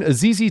between a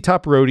ZZ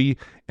Top roadie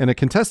and a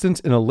contestant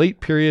in a late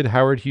period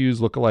Howard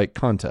Hughes lookalike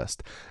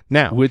contest.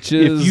 Now, which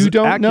is if you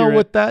don't know accurate.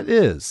 what that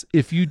is,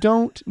 if you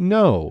don't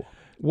know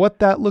what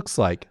that looks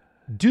like,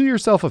 do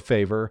yourself a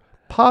favor,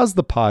 pause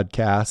the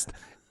podcast,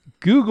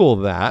 Google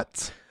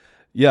that.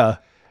 Yeah,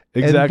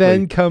 exactly. And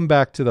then come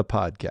back to the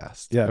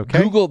podcast. Yeah.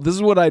 Okay. Google. This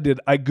is what I did.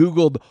 I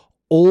Googled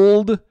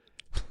old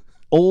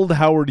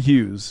Howard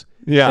Hughes.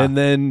 Yeah. And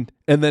then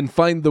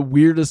find the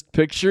weirdest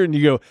picture and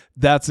you go,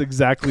 that's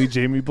exactly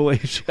Jamie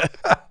Balasia.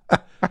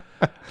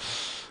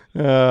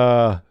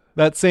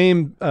 That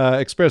same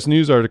Express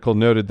News article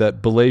noted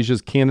that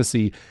Balasia's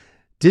candidacy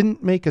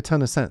didn't make a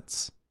ton of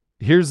sense.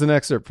 Here's an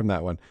excerpt from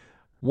that one.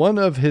 One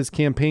of his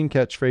campaign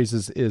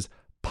catchphrases is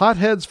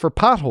 "potheads for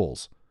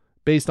potholes,"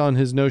 based on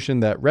his notion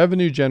that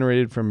revenue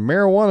generated from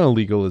marijuana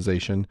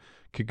legalization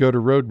could go to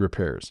road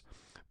repairs.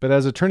 But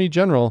as Attorney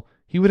General,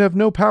 he would have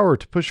no power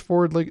to push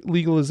forward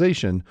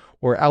legalization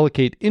or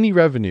allocate any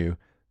revenue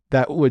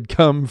that would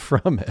come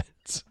from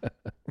it.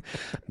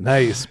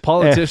 Nice.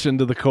 Politician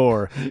to the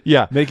core.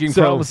 Yeah. Making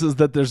promises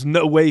that there's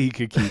no way he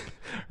could keep.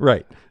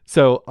 Right.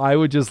 So I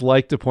would just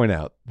like to point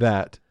out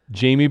that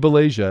Jamie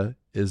Balasia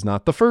is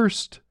not the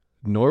first,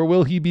 nor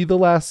will he be the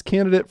last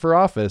candidate for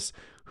office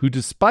who,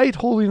 despite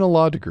holding a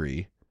law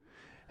degree,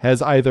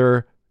 has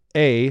either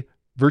A,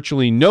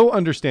 virtually no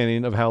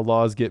understanding of how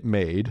laws get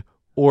made,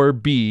 or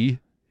B,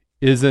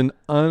 is an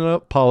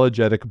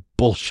unapologetic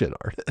bullshit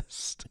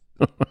artist.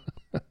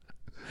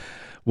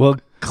 Well,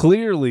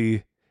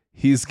 clearly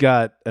he's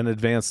got an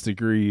advanced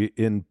degree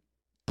in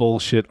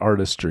bullshit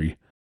artistry.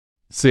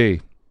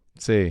 See.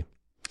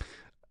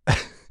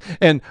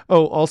 And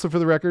also for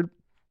the record,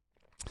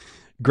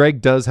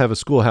 Greg does have a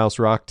Schoolhouse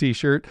Rock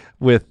t-shirt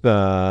with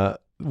the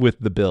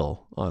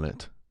bill on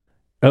it.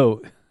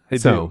 Oh, I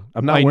do.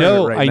 I'm not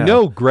wearing it right now. I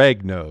know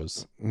Greg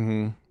knows.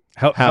 Mm-hmm.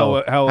 How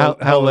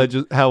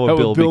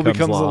a bill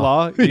becomes a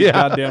law? Yeah.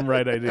 Goddamn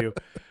right I do.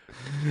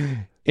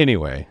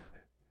 Anyway,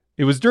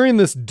 it was during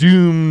this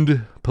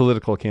doomed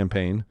political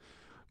campaign,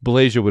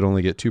 Balasia would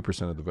only get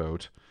 2% of the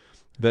vote,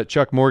 that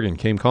Chuck Morgan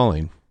came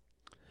calling.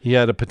 He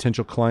had a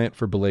potential client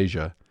for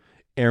Balasia,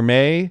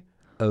 Hermé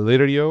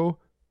Elirio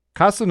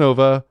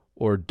Casanova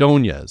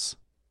Ordóñez,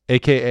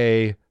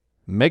 a.k.a.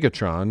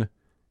 Megatron,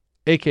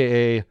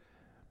 a.k.a.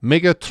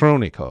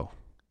 Megatronico,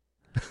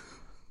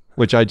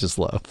 which I just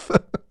love.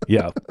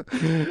 Yeah,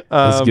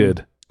 that's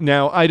good.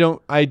 Now, I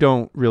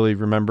don't really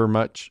remember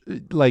much.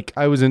 Like,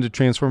 I was into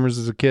Transformers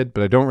as a kid,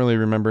 but I don't really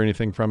remember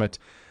anything from it.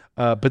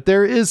 But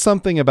there is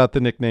something about the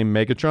nickname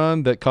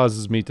Megatron that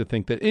causes me to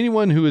think that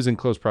anyone who is in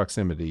close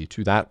proximity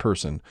to that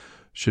person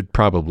should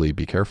probably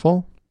be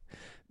careful.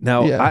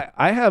 Now, Yeah.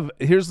 I have,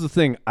 here's the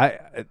thing.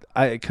 I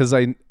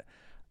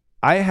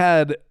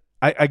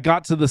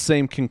got to the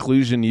same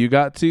conclusion you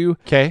got to.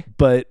 Okay.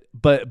 But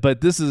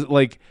this is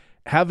like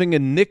having a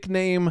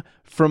nickname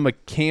from a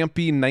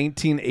campy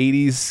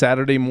 1980s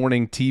Saturday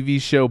morning TV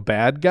show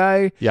bad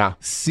guy. Yeah.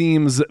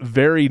 Seems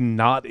very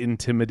not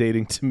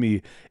intimidating to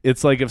me.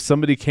 It's like if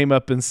somebody came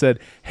up and said,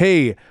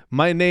 "Hey,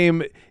 my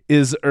name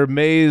is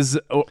Hermes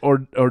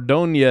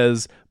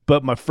Ordóñez,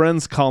 but my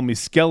friends call me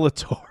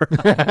Skeletor."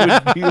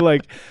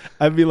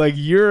 I'd be like,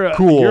 you're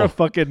a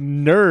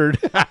fucking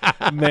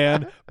nerd,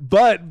 man.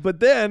 But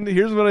then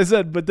here's what I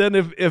said. But then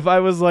if I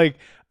was like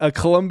a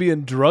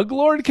Colombian drug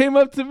lord came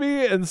up to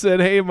me and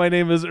said, "Hey, my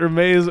name is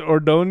Hermes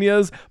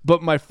Ordóñez,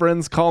 but my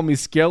friends call me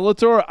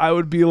Skeletor," I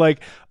would be like,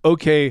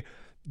 okay,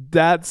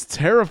 that's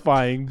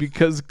terrifying,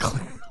 because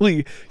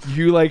clearly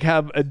you like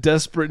have a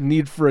desperate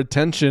need for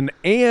attention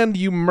and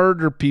you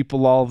murder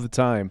people all the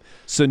time.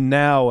 So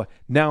now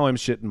I'm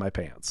shitting my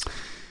pants.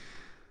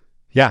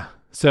 Yeah.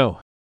 So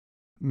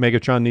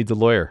Megatron needs a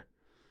lawyer.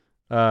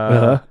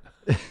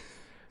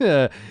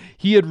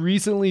 He had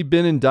recently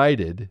been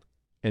indicted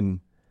and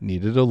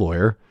needed a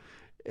lawyer.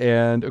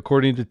 And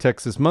according to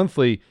Texas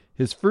Monthly,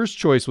 his first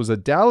choice was a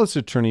Dallas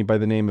attorney by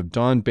the name of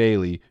Don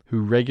Bailey,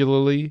 who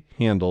regularly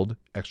handled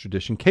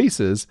extradition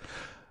cases.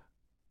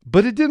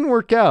 But it didn't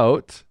work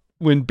out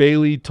when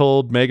Bailey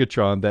told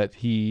Megatron that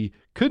he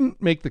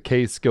couldn't make the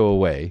case go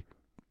away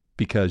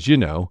because,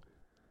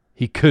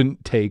 he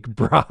couldn't take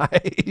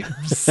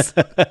bribes.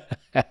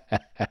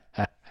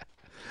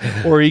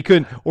 or he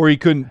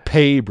couldn't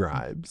pay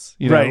bribes.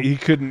 Right. He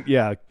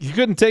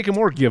couldn't take them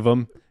or give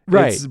them.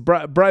 Right.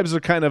 Bribes are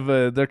kind of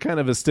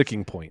a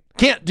sticking point.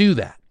 Can't do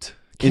that.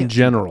 In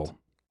general.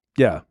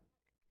 Yeah.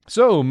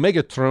 So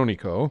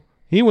Megatronico,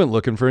 he went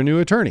looking for a new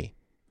attorney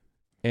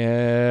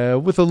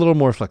with a little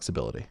more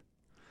flexibility.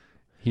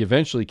 He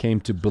eventually came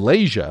to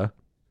Balasia,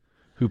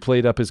 who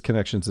played up his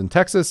connections in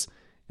Texas,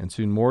 and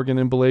soon Morgan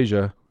and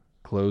Balasia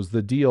closed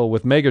the deal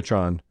with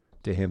Megatron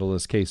to handle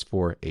his case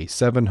for a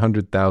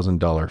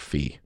 $700,000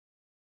 fee.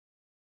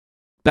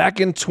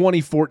 Back in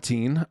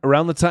 2014,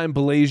 around the time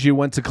Balasia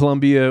went to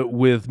Colombia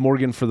with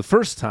Morgan for the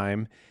first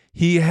time,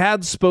 he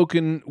had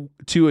spoken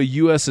to a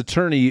U.S.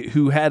 attorney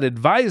who had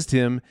advised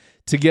him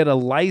to get a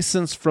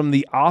license from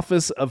the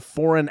Office of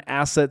Foreign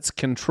Assets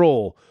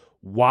Control.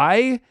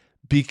 Why?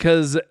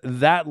 Because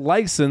that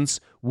license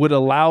would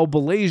allow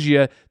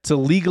Balasia to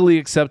legally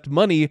accept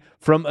money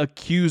from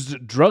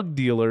accused drug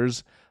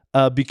dealers,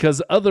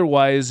 because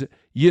otherwise,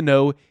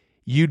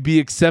 you'd be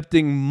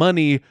accepting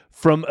money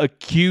from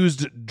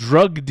accused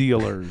drug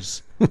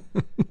dealers.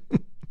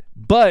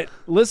 But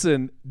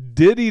listen,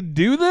 did he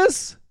do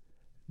this?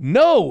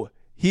 No,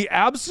 he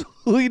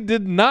absolutely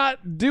did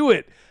not do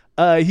it.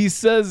 He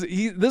says,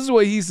 this is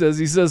what he says.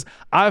 He says,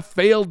 "I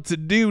failed to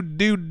do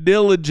due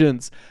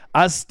diligence.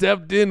 I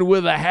stepped in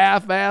with a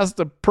half-assed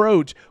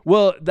approach."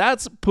 Well,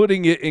 that's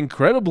putting it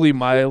incredibly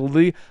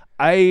mildly.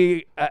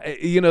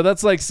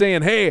 That's like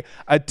saying, "Hey,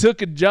 I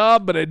took a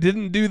job, but I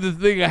didn't do the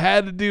thing I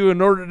had to do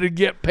in order to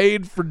get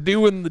paid for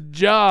doing the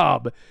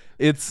job."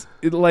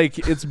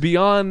 It's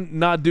beyond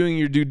not doing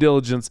your due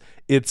diligence.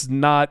 It's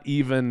not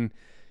even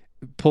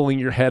pulling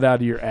your head out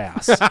of your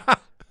ass.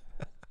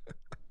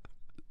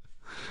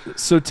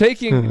 So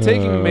taking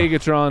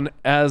Megatron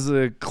as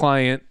a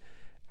client,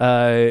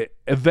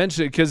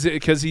 eventually, because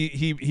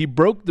he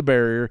broke the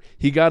barrier,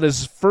 he got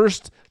his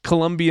first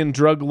Colombian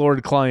drug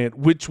lord client,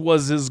 which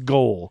was his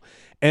goal.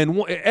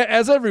 And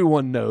as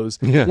everyone knows,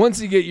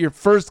 once you get your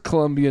first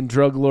Colombian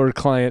drug lord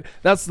client,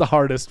 that's the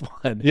hardest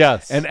one.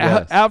 Yes. And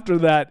after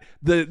that,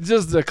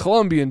 the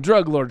Colombian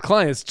drug lord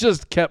clients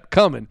just kept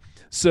coming.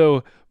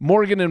 So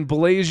Morgan and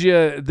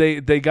Balasia,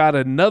 they got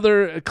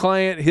another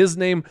client. His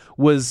name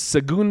was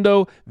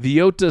Segundo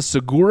Villota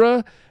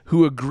Segura,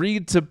 who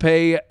agreed to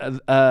pay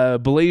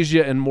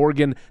Balasia and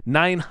Morgan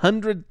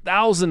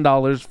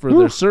 $900,000 for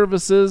their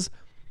services.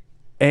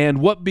 And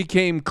what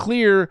became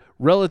clear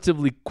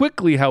relatively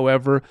quickly,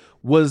 however,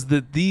 was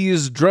that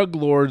these drug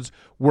lords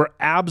were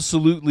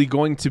absolutely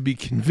going to be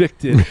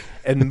convicted,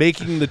 and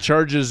making the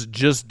charges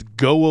just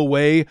go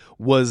away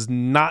was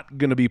not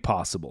going to be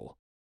possible.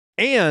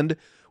 And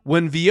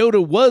when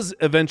Villota was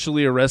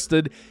eventually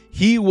arrested,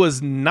 he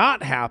was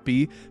not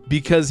happy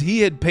because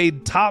he had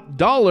paid top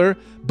dollar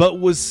but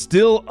was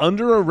still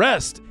under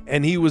arrest,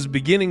 and he was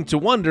beginning to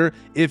wonder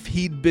if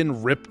he'd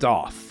been ripped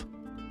off.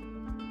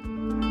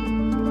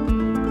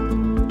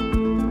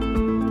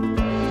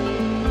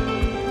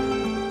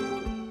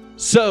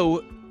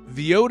 So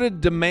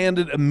Villota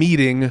demanded a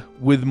meeting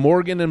with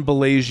Morgan and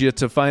Balasia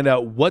to find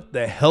out what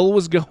the hell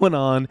was going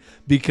on,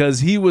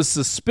 because he was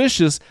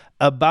suspicious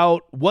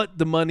about what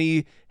the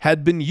money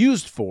had been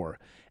used for.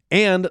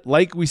 And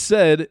like we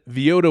said,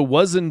 Villota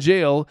was in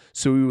jail,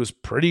 so he was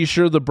pretty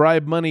sure the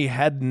bribe money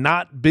had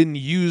not been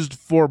used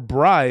for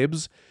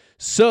bribes.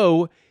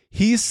 So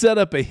he set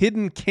up a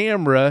hidden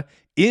camera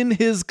in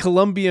his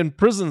Colombian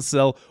prison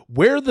cell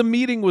where the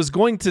meeting was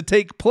going to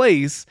take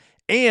place.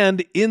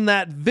 And in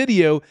that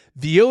video,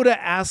 Villota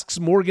asks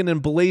Morgan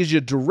and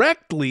Balasia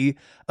directly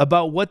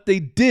about what they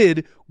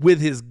did with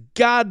his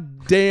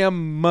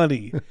goddamn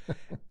money.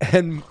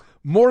 And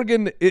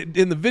Morgan,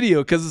 in the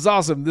video, because it's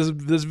awesome,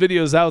 this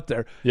video is out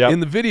there. Yep. In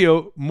the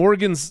video,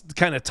 Morgan's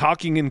kind of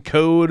talking in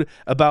code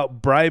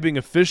about bribing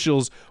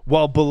officials,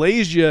 while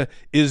Balasia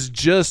is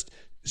just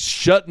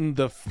shutting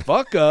the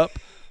fuck up.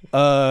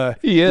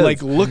 He is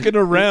like looking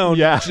around,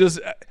 just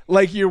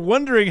like you're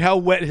wondering how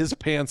wet his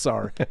pants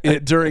are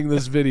during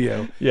this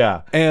video.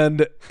 Yeah.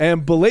 And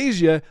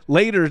Balasia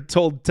later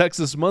told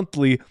Texas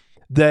Monthly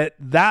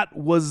that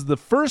was the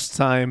first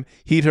time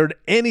he'd heard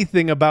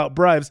anything about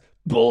bribes.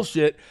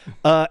 Bullshit.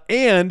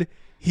 And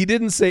he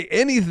didn't say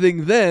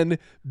anything then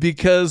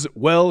because,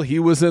 well, he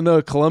was in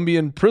a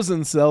Colombian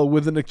prison cell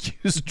with an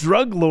accused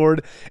drug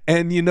lord,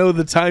 and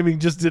the timing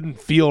just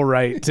didn't feel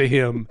right to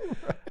him.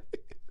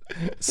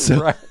 So,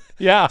 right.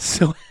 Yeah.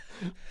 So,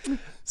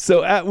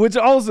 which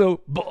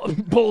also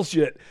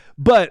bullshit.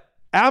 But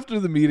after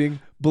the meeting,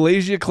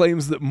 Balasia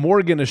claims that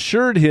Morgan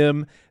assured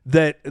him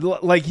that,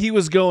 like, he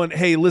was going,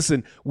 hey,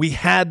 listen, we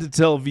had to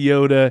tell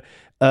Villota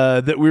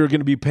that we were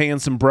going to be paying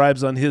some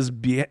bribes on his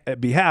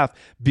behalf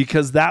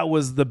because that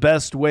was the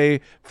best way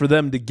for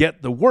them to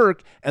get the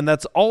work. And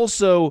that's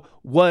also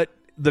what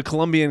the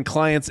Colombian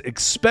clients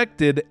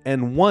expected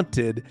and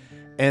wanted.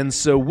 And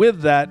so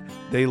with that,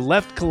 they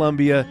left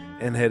Colombia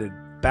and headed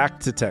back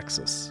to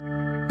Texas.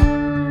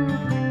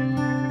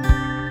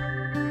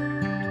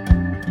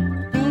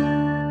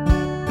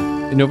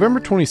 In November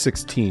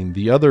 2016,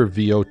 the other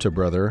Villota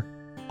brother,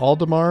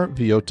 Aldemar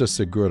Villota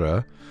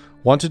Segura,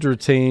 wanted to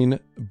retain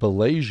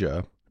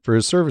Balasia for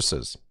his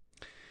services.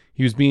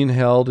 He was being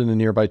held in a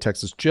nearby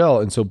Texas jail,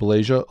 and so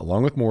Balasia,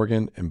 along with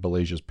Morgan and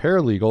Balasia's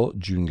paralegal,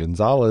 June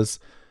Gonzalez,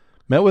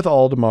 met with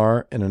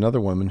Aldemar and another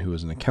woman who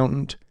was an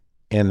accountant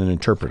and an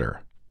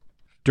interpreter.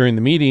 During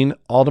the meeting,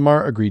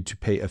 Aldemar agreed to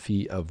pay a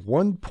fee of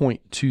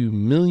 $1.2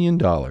 million,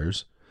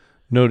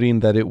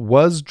 noting that it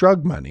was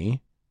drug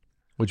money,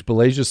 which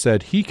Balasia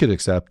said he could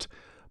accept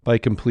by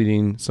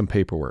completing some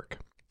paperwork.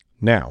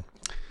 Now,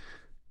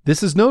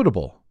 this is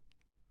notable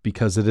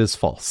because it is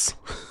false.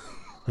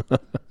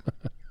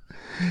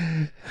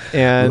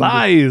 And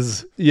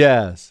lies.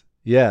 Yes.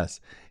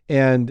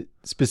 And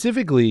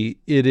specifically,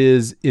 it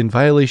is in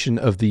violation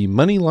of the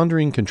Money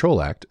Laundering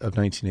Control Act of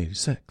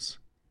 1986.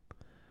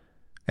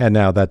 And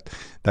now that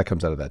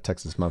comes out of that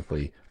Texas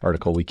Monthly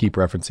article we keep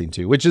referencing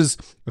to, which is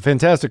a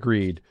fantastic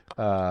read.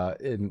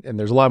 And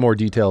there's a lot more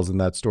details in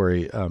that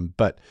story.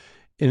 But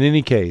in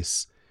any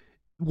case,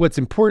 what's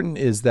important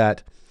is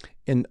that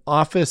an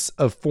Office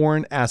of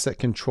Foreign Asset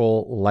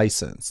Control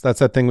license, that's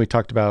that thing we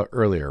talked about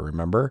earlier,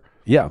 remember?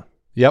 Yeah.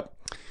 Yep.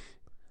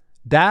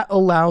 That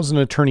allows an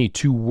attorney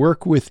to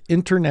work with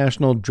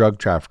international drug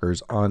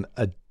traffickers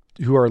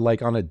who are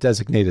like on a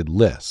designated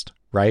list,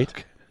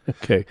 right?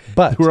 Okay.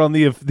 But we're on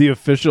the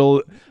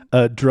official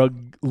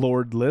drug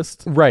lord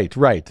list. Right.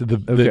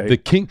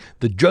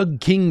 The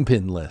drug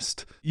kingpin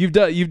list. You've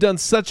done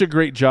such a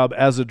great job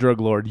as a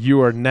drug lord.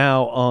 You are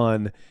now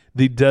on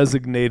the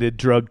designated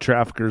drug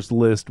traffickers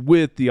list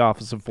with the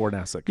Office of Foreign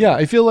Assets. Yeah,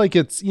 I feel like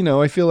it's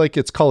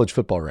college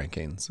football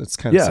rankings. It's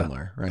kind of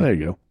similar, right? There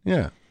you go.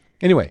 Yeah.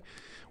 Anyway,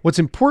 what's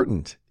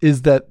important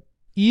is that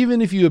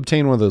even if you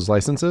obtain one of those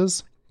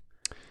licenses,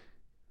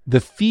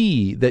 the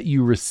fee that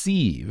you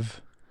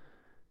receive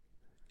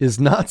is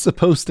not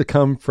supposed to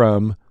come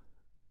from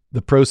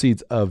the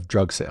proceeds of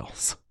drug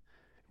sales.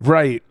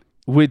 Right.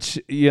 Which,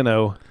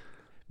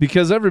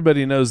 because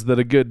everybody knows that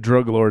a good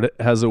drug lord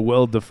has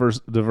a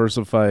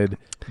diversified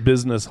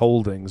business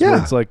holdings. Yeah.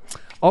 Where it's like,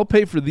 I'll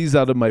pay for these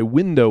out of my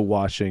window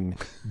washing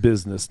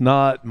business,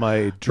 not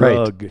my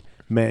drug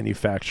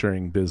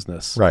manufacturing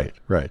business. Right.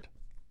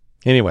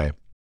 Anyway,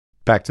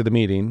 back to the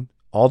meeting.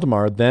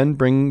 Aldemar then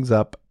brings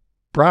up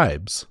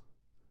bribes,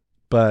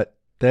 but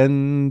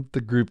then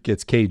the group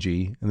gets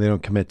cagey and they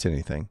don't commit to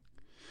anything.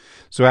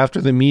 So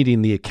after the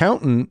meeting, the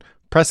accountant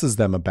presses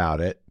them about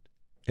it,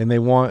 and they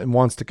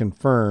wants to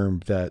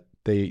confirm that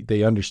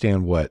they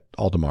understand what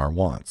Aldemar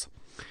wants.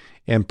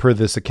 And per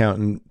this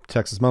accountant,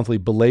 Texas Monthly,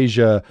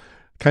 Belasia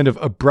kind of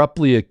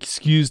abruptly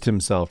excused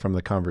himself from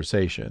the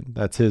conversation.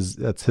 That's his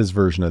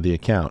version of the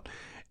account.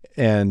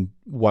 And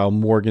while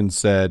Morgan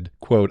said,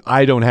 quote,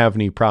 "I don't have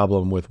any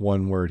problem with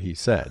one word he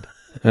said."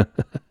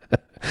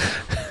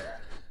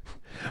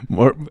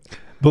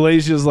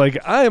 Belasia's like,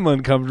 I'm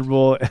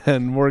uncomfortable,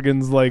 and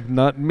Morgan's like,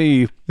 not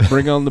me.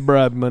 Bring on the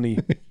bribe money.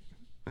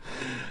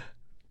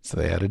 So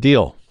they had a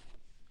deal.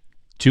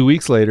 2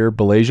 weeks later,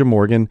 Belasia,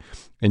 Morgan,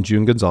 and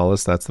June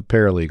Gonzalez, that's the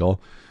paralegal,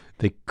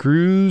 they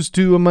cruised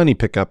to a money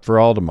pickup for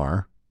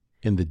Aldemar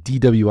in the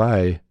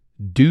DWI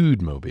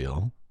Dude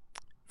Mobile.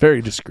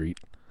 Very discreet.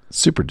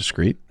 Super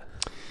discreet.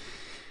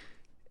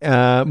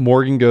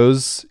 Morgan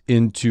goes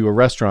into a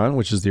restaurant,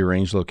 which is the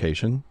arranged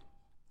location,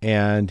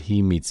 and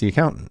he meets the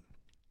accountant,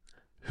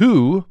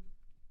 who, in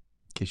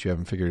case you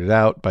haven't figured it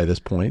out by this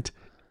point,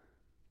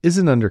 is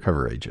an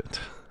undercover agent.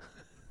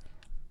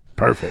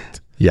 Perfect.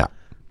 Yeah.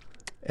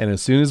 And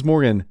as soon as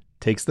Morgan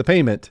takes the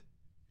payment,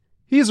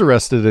 he's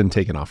arrested and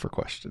taken off for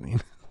questioning.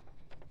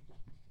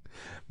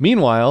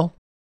 Meanwhile,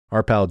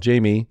 our pal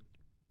Jamie,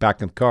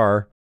 back in the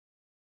car,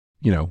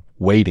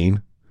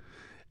 waiting.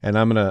 And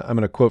I'm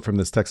gonna quote from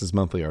this Texas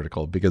Monthly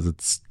article because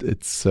it's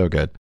so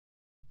good.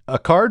 A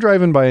car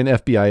driven by an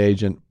FBI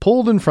agent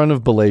pulled in front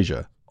of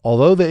Belasia.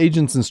 Although the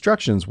agent's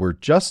instructions were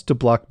just to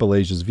block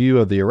Belasia's view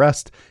of the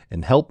arrest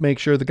and help make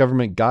sure the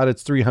government got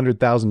its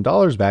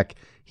 $300,000 back,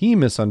 he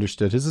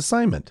misunderstood his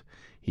assignment.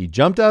 He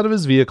jumped out of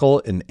his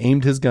vehicle and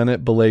aimed his gun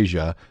at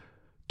Belasia.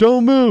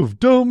 Don't move,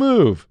 don't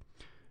move.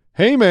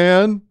 Hey,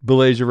 man,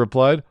 Belasia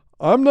replied.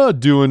 I'm not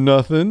doing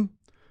nothing.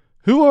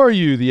 Who are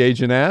you? The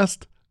agent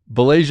asked.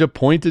 Belasia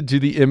pointed to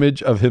the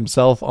image of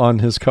himself on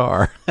his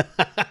car.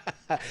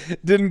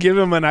 Didn't give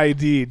him an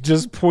ID,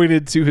 just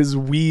pointed to his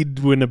weed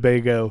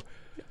Winnebago.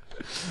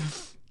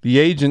 The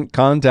agent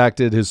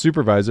contacted his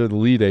supervisor, the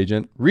lead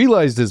agent,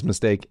 realized his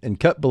mistake, and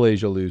cut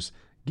Belasia loose,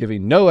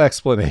 giving no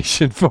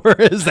explanation for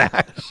his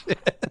action.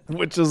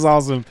 Which is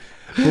awesome.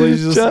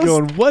 Belasia's just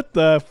going, what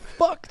the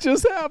fuck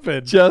just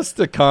happened? Just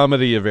a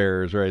comedy of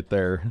errors right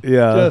there.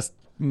 Yeah. Just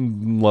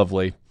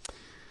lovely.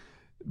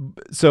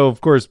 So,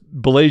 of course,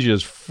 Belasia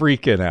is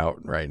freaking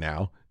out right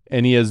now,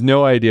 and he has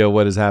no idea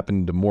what has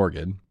happened to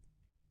Morgan.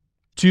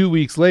 2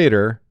 weeks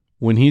later,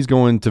 when he's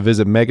going to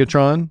visit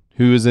Megatron,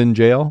 who is in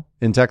jail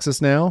in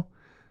Texas now,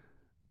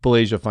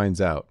 Belasia finds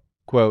out.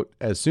 Quote,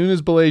 as soon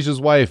as Belasia's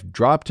wife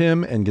dropped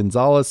him and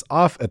Gonzalez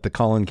off at the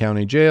Collin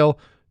County Jail,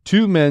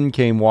 two men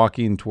came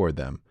walking toward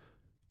them.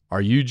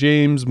 Are you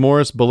James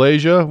Morris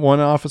Belasia?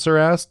 One officer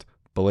asked.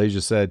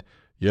 Belasia said,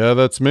 yeah,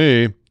 that's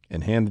me,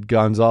 and handed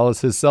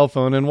Gonzalez his cell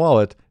phone and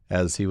wallet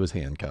as he was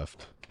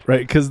handcuffed.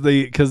 Right, because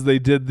they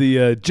did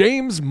the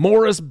James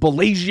Morris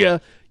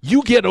Belasia,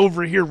 you get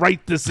over here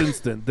right this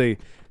instant. They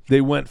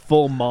went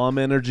full mom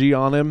energy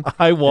on him.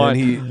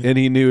 And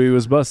he knew he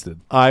was busted.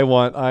 I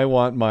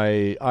want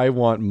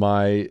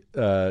my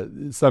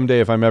someday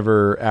if I'm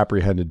ever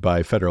apprehended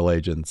by federal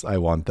agents, I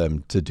want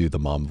them to do the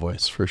mom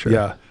voice for sure.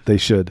 Yeah, they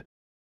should.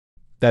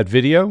 That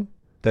video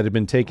that had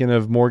been taken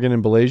of Morgan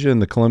and Belasia in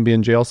the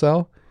Colombian jail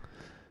cell,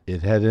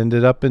 it had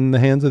ended up in the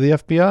hands of the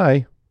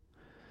FBI.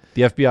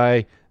 The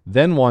FBI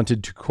then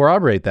wanted to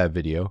corroborate that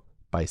video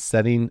by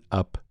setting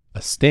up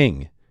a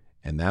sting.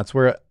 And that's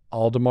where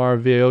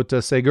Aldemar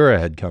Villota Segura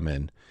had come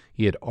in.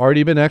 He had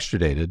already been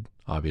extradited,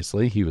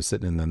 obviously. He was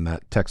sitting in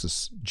that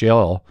Texas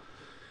jail.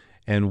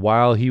 And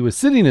while he was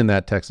sitting in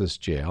that Texas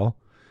jail,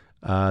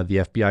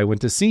 the FBI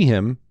went to see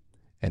him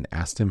and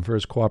asked him for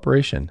his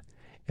cooperation.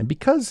 And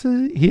because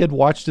he had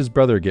watched his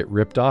brother get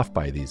ripped off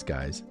by these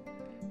guys,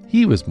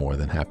 he was more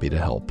than happy to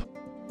help.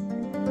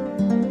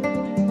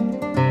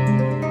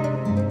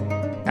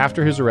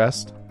 After his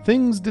arrest,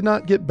 things did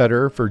not get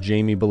better for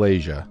Jamie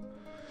Belasia.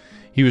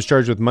 He was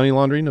charged with money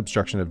laundering,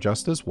 obstruction of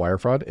justice, wire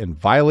fraud, and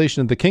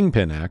violation of the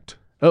Kingpin Act.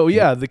 Oh,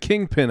 yeah, the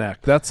Kingpin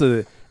Act. That's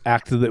an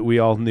act that we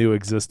all knew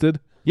existed.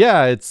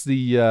 Yeah, it's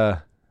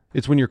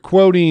it's when you're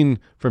quoting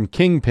from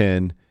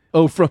Kingpin.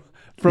 Oh, from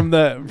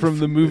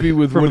the movie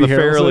with from Woody the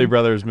Harrelson? Farrelly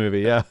Brothers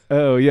movie, yeah.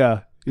 Oh,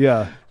 yeah.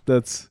 Yeah,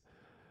 that's...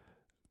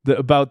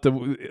 About the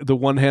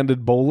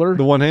one-handed bowler?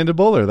 The one-handed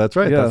bowler. That's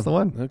right. Yeah. That's the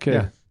one.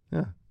 Okay.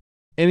 Yeah.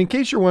 And in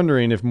case you're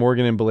wondering if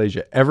Morgan and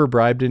Balasia ever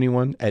bribed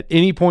anyone at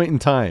any point in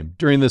time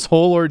during this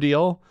whole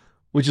ordeal,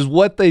 which is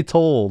what they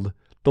told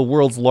the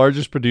world's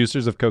largest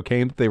producers of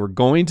cocaine that they were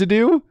going to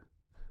do,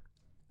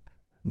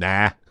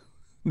 nah,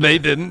 they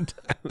didn't.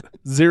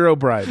 0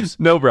 bribes.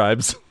 No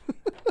bribes.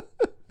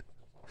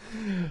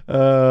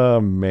 Oh,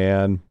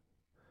 man.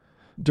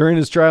 During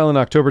his trial in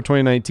October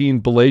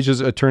 2019, Balasia's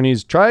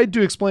attorneys tried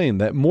to explain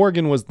that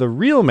Morgan was the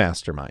real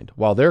mastermind,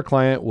 while their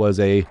client was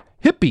a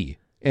hippie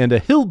and a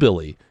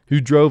hillbilly who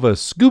drove a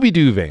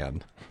Scooby-Doo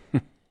van.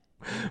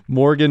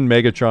 Morgan,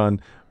 Megatron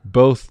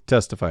both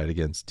testified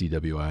against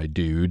DWI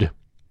dude.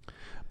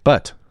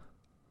 But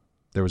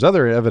there was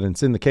other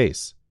evidence in the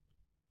case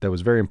that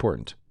was very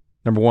important.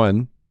 Number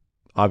one,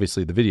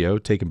 obviously the video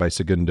taken by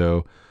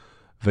Segundo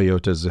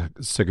Villota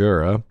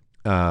Segura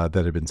that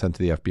had been sent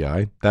to the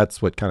FBI.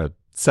 That's what kind of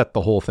set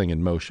the whole thing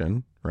in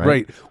motion, right?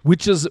 Right.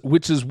 Which is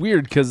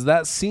weird because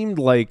that seemed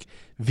like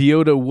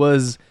Villota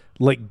was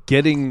like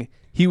getting...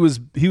 He was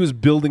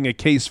building a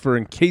case for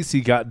in case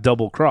he got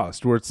double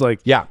crossed, where it's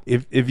like, yeah,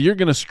 if you're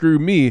gonna screw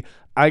me,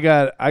 I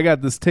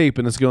got this tape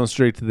and it's going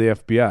straight to the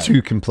FBI.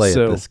 Two can play at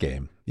this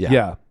game.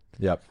 Yeah.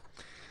 Yep.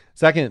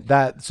 Second,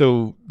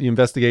 so the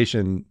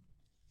investigation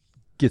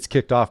gets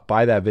kicked off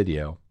by that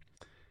video.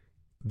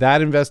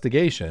 That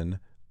investigation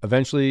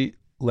eventually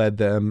led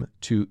them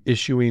to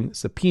issuing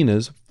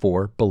subpoenas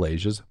for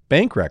Balasia's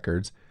bank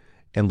records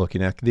and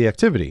looking at the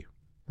activity,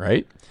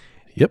 right?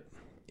 Yep.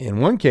 In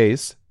one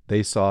case,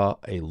 they saw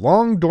a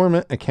long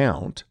dormant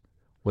account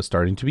was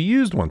starting to be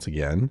used once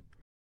again,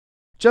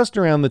 just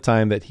around the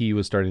time that he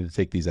was starting to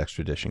take these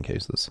extradition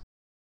cases.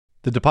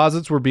 The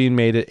deposits were being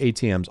made at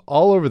ATMs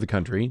all over the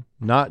country,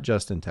 not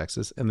just in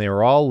Texas, and they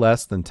were all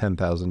less than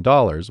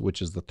 $10,000,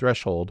 which is the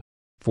threshold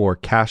for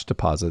cash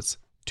deposits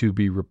to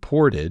be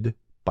reported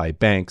by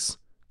banks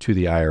to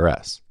the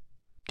IRS.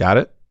 Got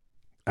it?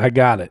 I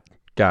got it.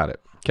 Got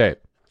it. Okay.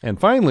 And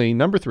finally,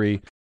 number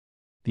 3,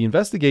 the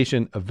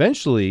investigation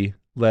eventually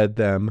led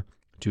them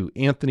to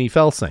Anthony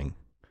Felsing,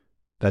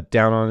 that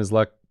down on his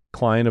luck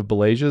client of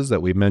Balasia's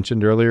that we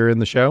mentioned earlier in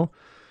the show.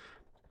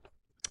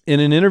 In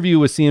an interview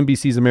with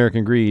CNBC's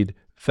American Greed,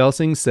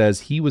 Felsing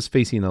says he was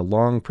facing a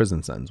long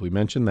prison sentence. We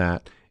mentioned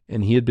that,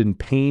 and he had been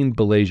paying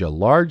Balasia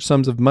large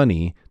sums of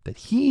money that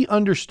he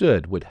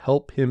understood would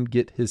help him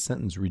get his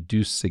sentence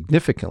reduced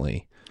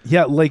significantly.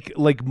 Yeah,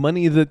 like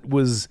money that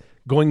was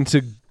going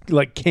to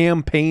like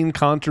campaign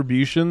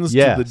contributions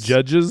to the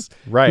judges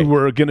who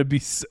were going to be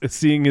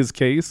seeing his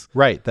case.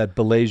 Right, that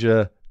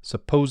Balasia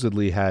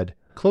supposedly had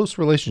close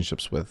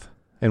relationships with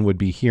and would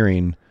be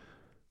hearing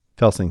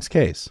Felsing's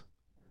case.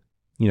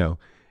 You know,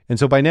 and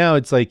so by now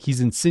it's like he's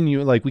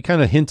insinuating, like we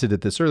kind of hinted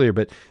at this earlier,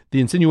 but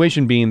the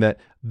insinuation being that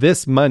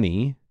this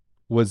money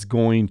was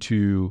going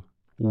to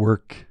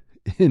work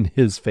in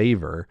his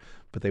favor,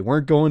 but they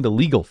weren't going to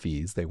legal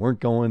fees. They weren't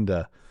going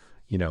to,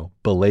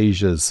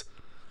 Balasia's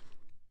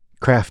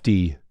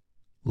crafty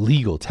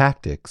legal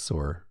tactics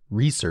or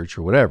research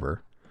or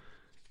whatever.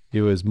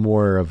 It was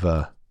more of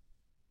a,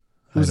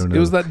 I don't know. It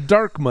was that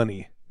dark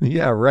money.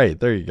 Yeah, right.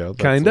 There you go.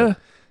 Kinda.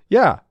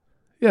 Yeah.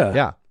 Yeah.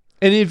 Yeah.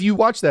 And if you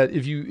watch that,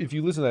 if you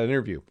listen to that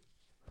interview,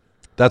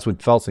 that's what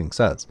Felsing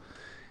says.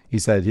 He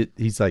said,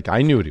 he's like,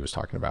 I knew what he was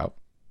talking about.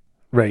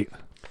 Right.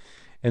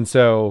 And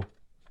so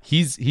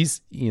he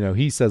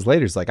says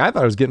later, it's like, I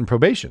thought I was getting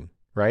probation.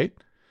 Right.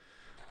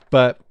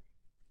 But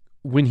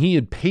when he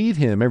had paid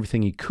him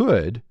everything he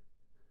could,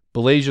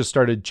 Balasia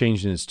started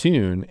changing his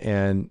tune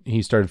and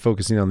he started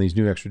focusing on these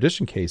new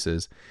extradition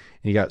cases.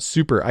 And he got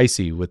super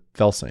icy with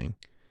Felsing.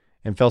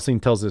 And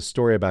Felsing tells this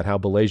story about how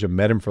Balasia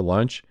met him for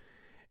lunch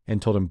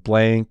and told him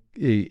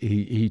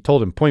he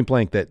told him point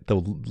blank that the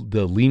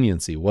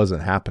leniency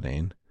wasn't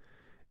happening.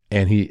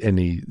 And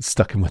he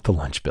stuck him with the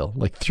lunch bill,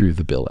 like threw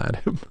the bill at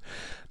him.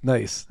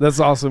 Nice. That's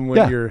awesome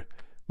when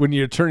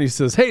your attorney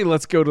says, "Hey,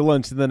 let's go to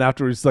lunch," and then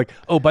afterwards it's like,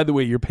 "Oh, by the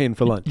way, you're paying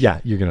for lunch." Yeah,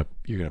 you're gonna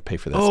pay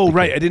for this. Oh,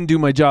 right, I didn't do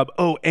my job.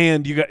 Oh,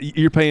 and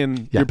you're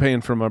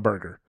paying for my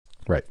burger.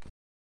 Right.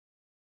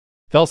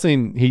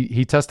 Felsing,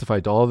 he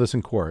testified to all of this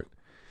in court,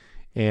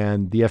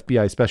 and the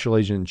FBI special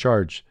agent in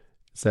charge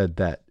said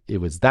that it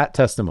was that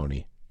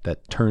testimony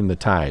that turned the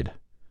tide.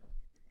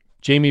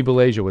 Jamie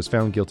Balasia was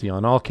found guilty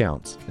on all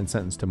counts and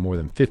sentenced to more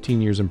than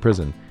 15 years in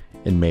prison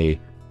in May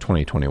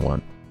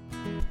 2021.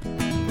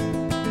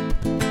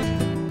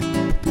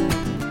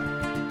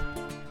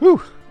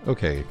 Whew.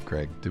 Okay,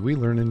 Craig, did we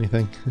learn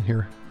anything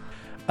here?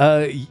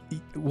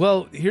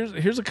 Well,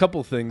 here's a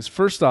couple things.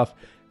 First off,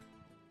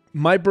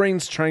 my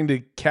brain's trying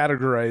to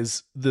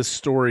categorize this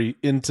story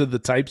into the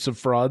types of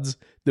frauds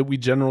that we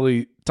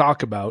generally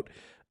talk about.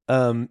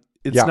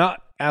 It's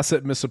not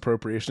asset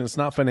misappropriation. It's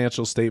not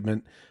financial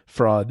statement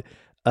fraud.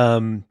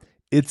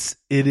 It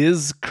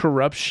is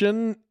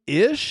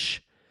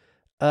corruption-ish.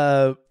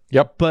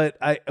 Yep.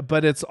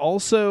 But it's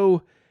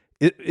also,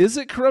 is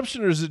it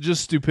corruption or is it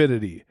just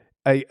stupidity?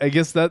 I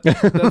guess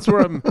that's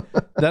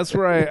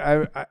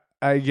where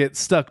I get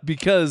stuck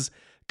because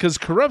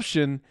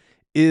corruption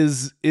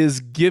is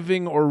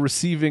giving or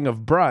receiving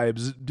of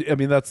bribes. I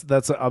mean,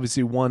 that's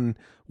obviously one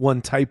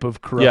type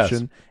of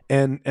corruption,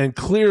 and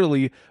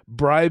clearly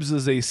bribes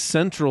is a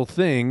central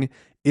thing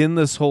in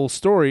this whole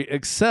story.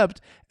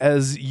 Except,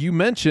 as you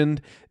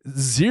mentioned,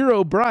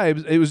 zero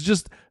bribes. It was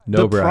just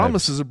No the bribes.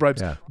 promises of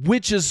bribes,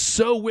 which is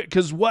so weird.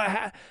 Because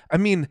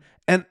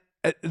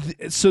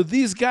so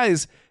these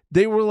guys,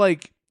 they were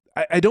like,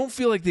 I don't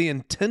feel like they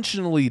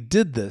intentionally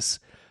did this,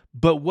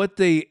 but what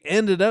they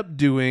ended up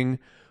doing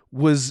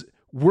was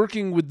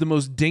working with the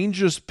most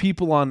dangerous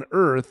people on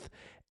earth,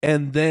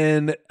 and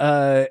then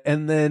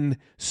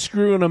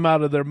screwing them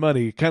out of their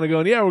money, kind of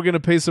going, yeah, we're going to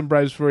pay some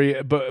bribes for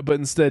you, but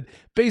instead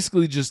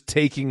basically just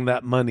taking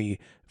that money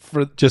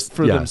for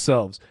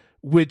themselves,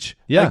 which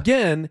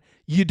again,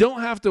 you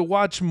don't have to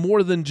watch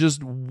more than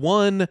just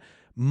one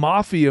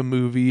mafia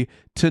movie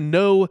to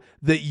know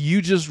that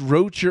you just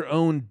wrote your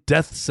own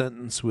death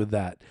sentence with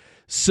that.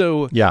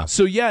 So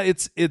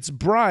it's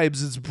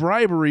bribes, it's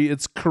bribery,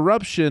 it's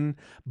corruption,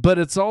 but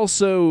it's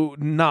also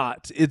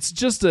not. It's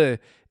just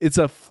it's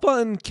a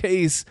fun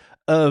case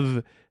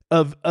of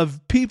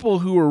people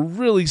who are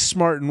really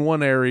smart in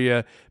one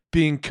area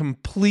being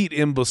complete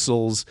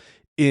imbeciles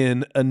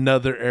in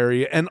another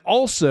area, and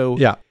also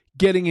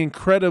getting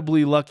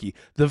incredibly lucky.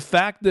 The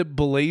fact that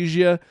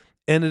Malaysia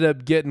ended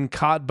up getting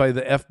caught by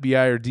the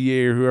FBI or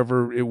DA or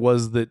whoever it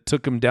was that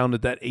took him down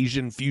at that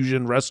Asian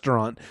fusion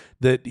restaurant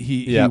that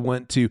he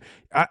went to.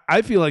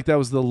 I feel like that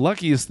was the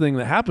luckiest thing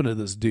that happened to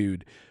this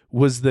dude,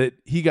 was that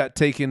he got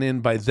taken in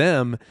by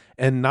them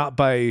and not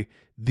by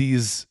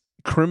these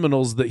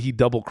criminals that he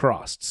double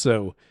crossed.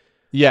 So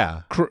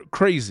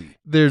crazy.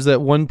 There's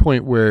at one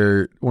point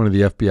where one of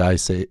the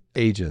FBI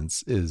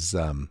agents is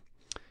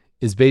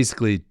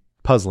basically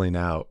puzzling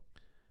out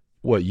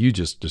what you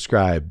just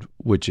described,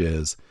 which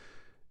is,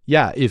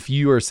 if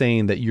you are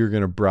saying that you're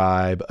going to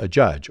bribe a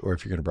judge, or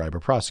if you're going to bribe a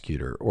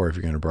prosecutor, or if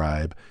you're going to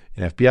bribe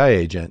an FBI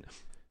agent,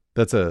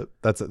 that's a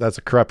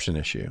corruption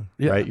issue,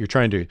 right? You're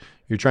trying to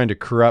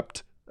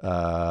corrupt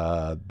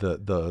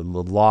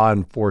the law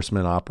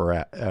enforcement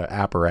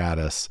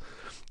apparatus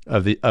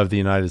of the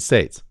United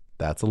States.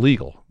 That's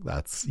illegal.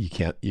 You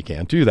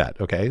can't do that.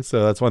 Okay,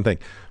 so that's one thing.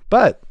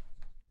 But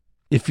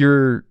if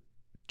you're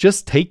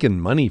just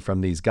taking money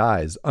from these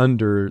guys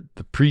under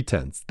the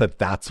pretense that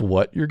that's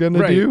what you're going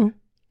to do,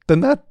 then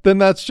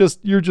that's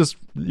just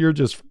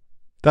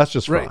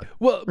fraud. Right.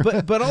 Well,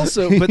 but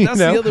also, but that's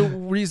the other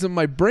reason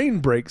my brain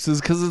breaks,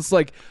 is because it's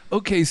like,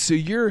 okay, so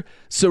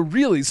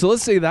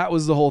let's say that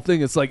was the whole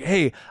thing. It's like,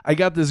 hey, I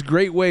got this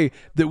great way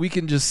that we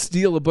can just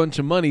steal a bunch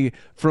of money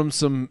from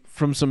some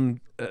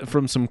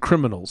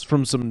criminals,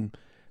 from some,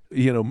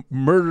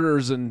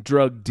 murderers and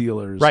drug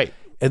dealers. Right.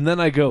 And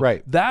then I go,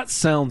 that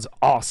sounds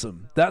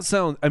awesome. That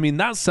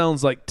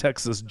sounds like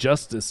Texas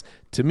Justice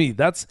to me.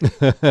 That's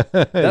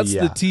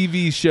the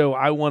TV show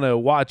I want to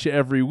watch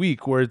every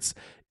week, where it's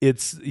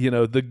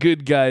the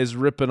good guys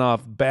ripping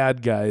off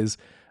bad guys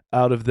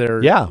out of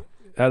their bad.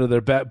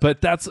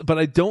 But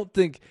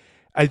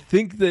I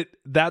think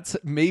that's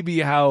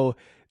maybe how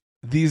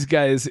these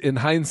guys, in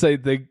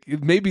hindsight,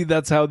 maybe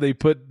that's how they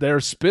put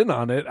their spin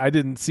on it. I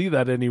didn't see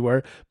that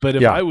anywhere, but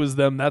if I was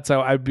them, that's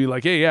how I'd be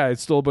like, hey, I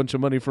stole a bunch of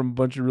money from a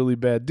bunch of really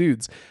bad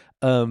dudes.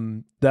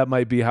 That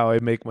might be how I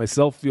make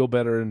myself feel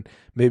better, and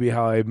maybe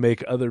how I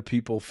make other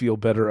people feel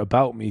better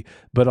about me,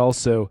 but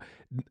also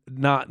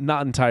not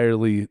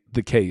entirely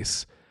the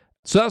case.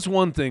 So that's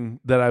one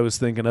thing that I was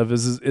thinking of,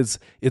 is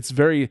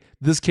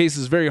this case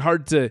is very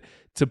hard to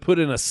put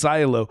in a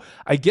silo.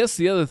 I guess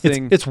the other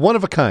thing, it's one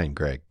of a kind,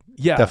 Greg.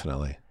 Yeah,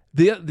 definitely.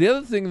 The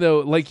other thing, though,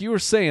 like you were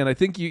saying, I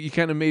think you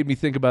kind of made me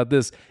think about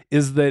this,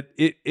 is that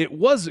it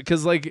was,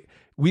 because like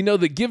we know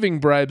that giving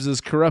bribes is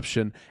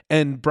corruption,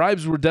 and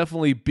bribes were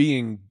definitely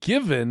being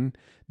given,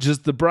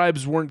 just the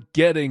bribes weren't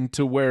getting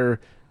to where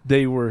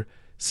they were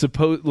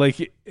supposed,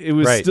 like it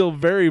was still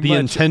very the much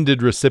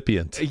intended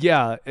recipient.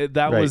 Yeah,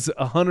 that was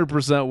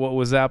 100% what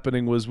was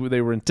happening, was they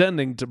were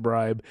intending to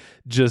bribe,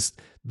 just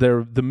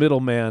the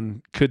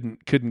middleman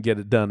couldn't get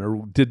it done,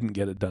 or didn't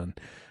get it done.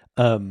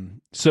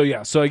 So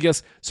I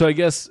guess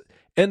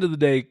end of the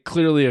day,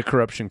 clearly a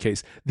corruption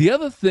case. The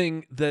other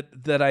thing that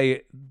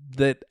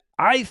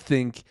I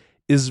think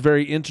is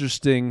very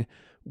interesting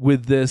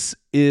with this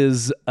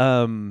is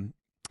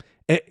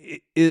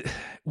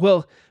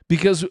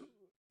because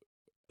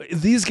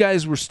these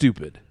guys were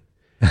stupid.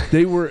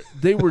 They were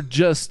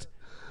just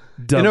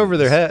dumb. In over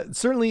their head,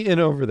 certainly in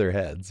over their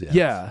heads.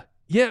 Yes.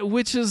 Yeah,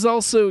 which is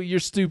also, you're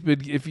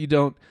stupid if you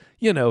don't,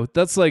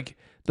 that's like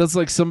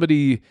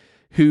somebody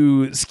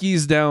who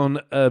skis down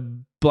a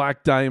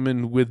black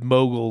diamond with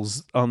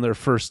moguls on their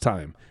first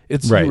time.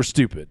 You were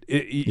stupid.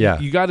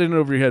 You got in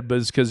over your head, but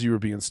it's because you were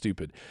being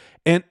stupid.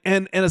 And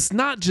it's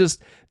not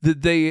just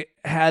that they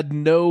had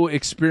no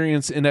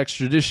experience in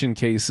extradition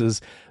cases,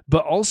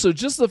 but also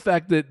just the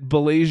fact that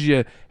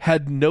Malaysia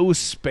had no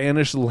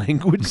Spanish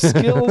language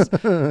skills.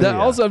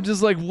 Also, I'm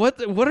just like,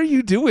 what are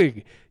you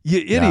doing, you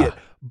idiot?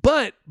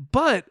 But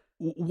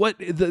what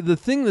the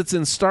thing that's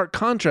in stark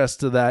contrast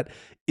to that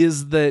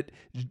is that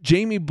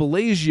Jamie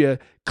Balasia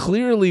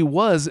clearly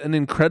was an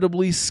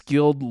incredibly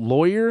skilled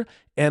lawyer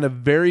and a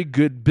very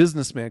good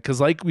businessman. Because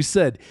like we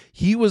said,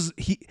 he was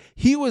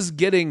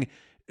getting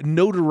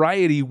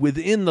notoriety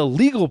within the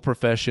legal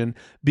profession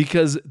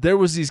because there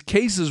was these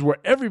cases where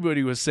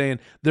everybody was saying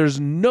there's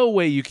no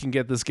way you can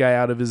get this guy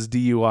out of his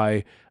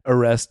DUI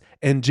arrest,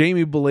 and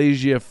Jamie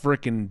Balasia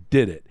frickin'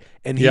 did it.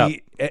 And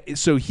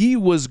so he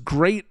was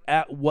great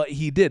at what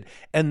he did.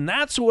 And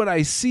that's what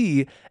I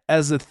see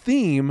as a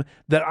theme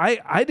that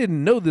I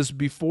didn't know this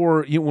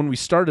before when we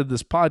started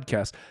this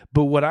podcast,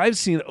 but what I've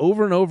seen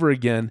over and over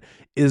again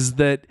is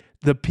that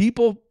the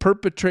people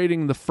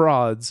perpetrating the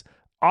frauds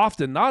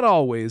often, not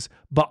always,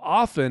 but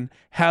often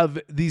have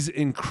these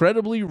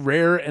incredibly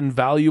rare and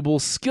valuable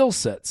skill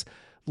sets.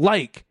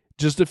 Like,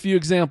 just a few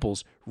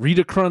examples,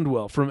 Rita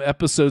Crundwell from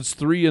episodes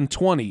 3 and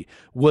 20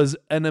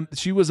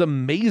 she was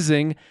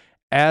amazing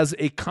as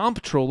a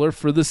comptroller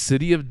for the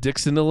city of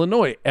Dixon,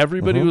 Illinois.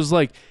 Everybody was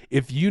like,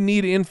 if you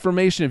need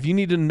information, if you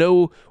need to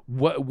know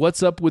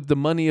what's up with the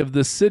money of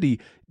this city,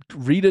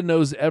 Rita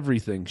knows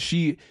everything.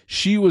 She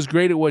was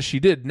great at what she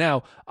did.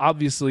 Now,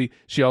 obviously,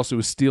 she also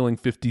was stealing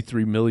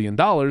 $53 million,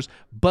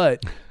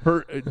 but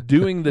her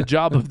doing the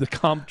job of the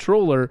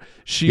comptroller,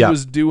 she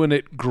was doing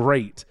it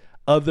great,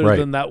 other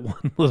than that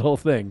one little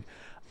thing.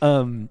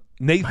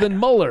 Nathan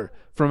Muller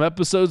from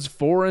episodes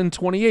 4 and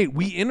 28,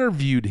 we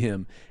interviewed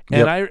him,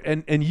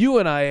 and and you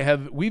and I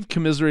we've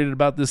commiserated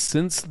about this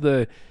since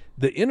the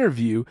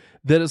interview,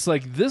 that it's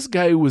like this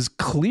guy was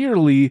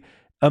clearly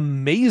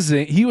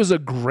amazing. He was a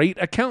great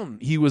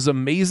accountant. He was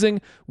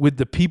amazing with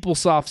the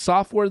PeopleSoft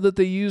software that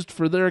they used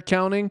for their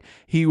accounting.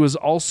 He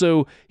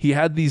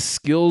had these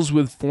skills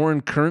with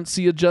foreign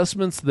currency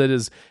adjustments that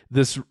is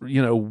this,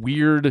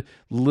 weird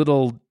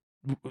little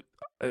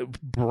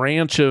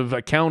branch of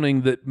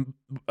accounting that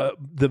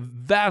the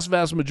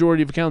vast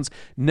majority of accountants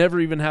never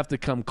even have to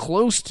come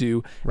close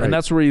to. Right. And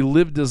that's where he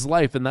lived his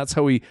life. And that's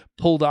how he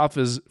pulled off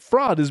his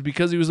fraud, is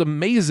because he was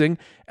amazing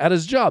at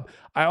his job.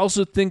 I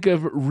also think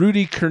of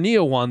Rudy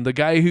Kurniawan, the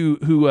guy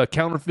who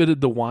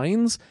counterfeited the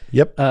wines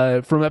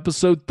from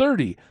episode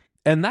 30.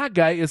 And that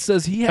guy, it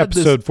says he had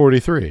episode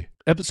 43.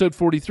 Episode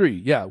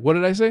 43. Yeah. What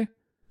did I say?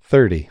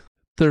 30.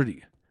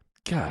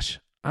 Gosh,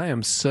 I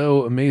am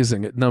so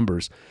amazing at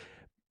numbers.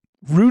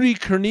 Rudy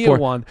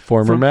Kurniawan,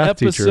 former math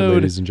teacher,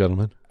 ladies and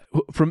gentlemen.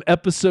 From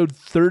episode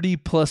 30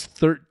 plus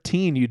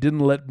 13, you didn't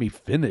let me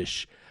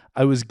finish.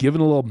 I was given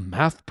a little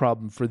math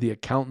problem for the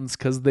accountants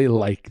because they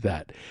like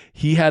that.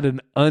 He had an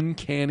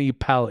uncanny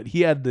palate.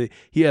 He had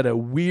a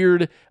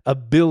weird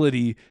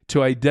ability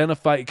to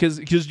identify, because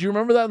do you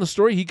remember that in the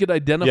story? He could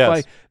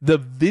identify the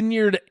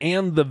vineyard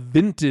and the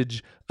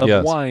vintage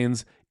of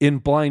wines in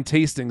blind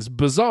tastings.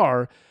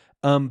 Bizarre.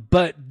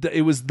 But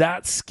it was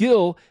that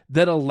skill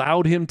that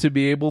allowed him to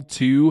be able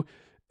to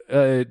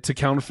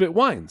counterfeit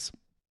wines.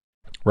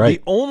 Right.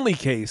 The only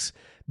case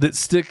that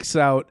sticks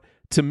out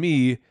to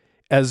me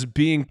as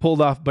being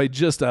pulled off by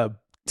just a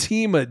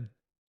team of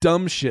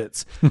dumb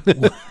shits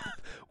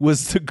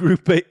was the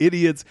group of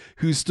idiots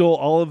who stole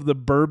all of the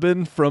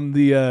bourbon from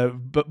the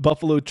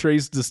Buffalo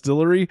Trace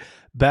distillery,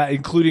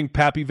 including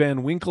Pappy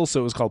Van Winkle. So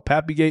it was called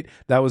Pappygate.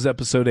 That was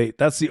episode 8.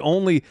 That's the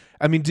only.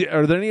 I mean,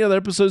 are there any other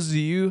episodes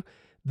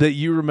that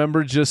you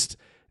remember just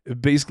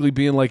basically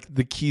being like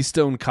the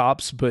Keystone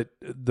Cops, but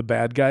the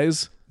bad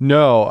guys?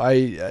 No,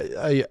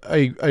 I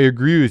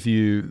agree with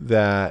you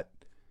that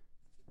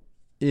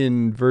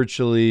in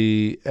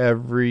virtually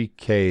every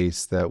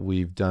case that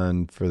we've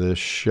done for this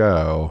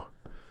show,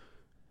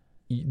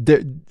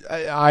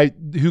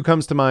 who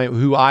comes to mind,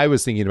 who I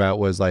was thinking about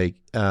was like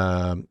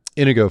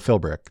Inigo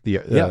Philbrick,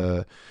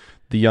 the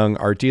young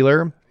art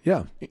dealer.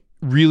 Yeah.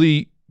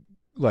 Really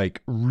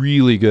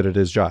good at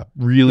his job,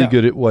 really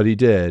good at what he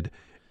did.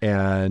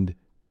 And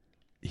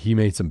he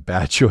made some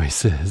bad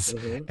choices,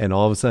 and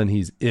all of a sudden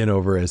he's in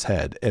over his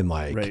head, and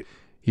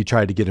he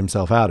tried to get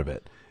himself out of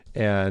it.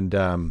 And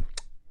that's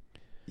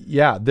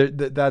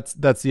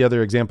the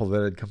other example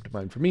that had come to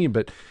mind for me.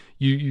 But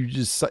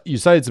you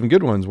cited some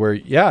good ones where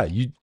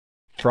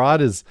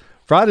fraud is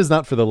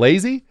not for the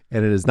lazy,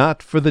 and it is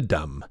not for the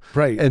dumb.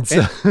 Right. And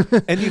so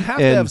and you have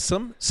to have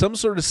some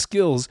sort of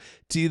skills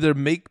to either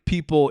make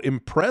people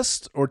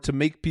impressed or to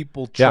make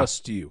people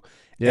trust you.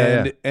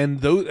 Yeah.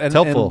 And those and it's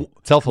helpful.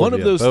 One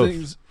of those both.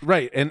 things,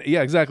 right? And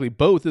exactly.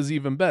 Both is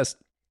even best.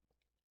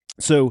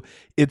 So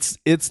it's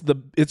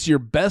your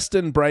best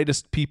and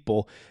brightest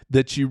people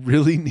that you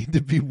really need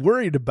to be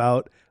worried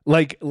about.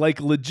 Like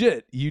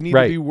legit, you need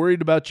to be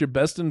worried about your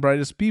best and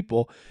brightest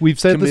people. We've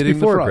said this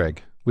before,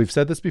 Greg. We've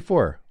said this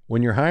before.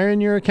 When you're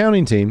hiring your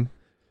accounting team,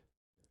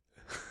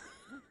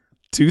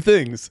 two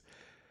things: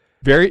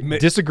 very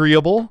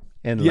disagreeable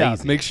and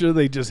lazy. Make sure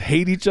they just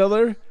hate each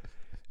other,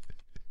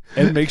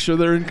 and make sure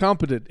they're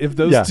incompetent. If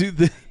those two,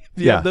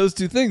 those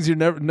two things, you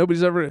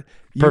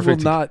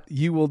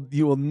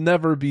will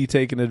never be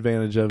taken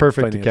advantage of.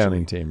 Perfect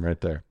accounting team, right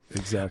there.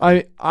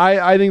 Exactly.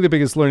 I think the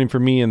biggest learning for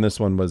me in this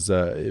one was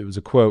it was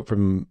a quote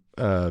from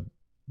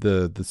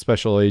the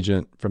special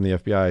agent from the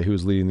FBI who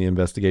was leading the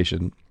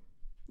investigation,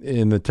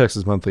 in the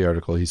Texas Monthly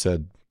article, he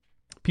said,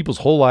 people's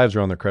whole lives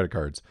are on their credit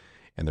cards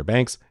and their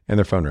banks and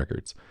their phone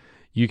records.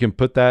 You can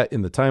put that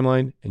in the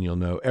timeline and you'll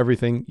know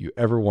everything you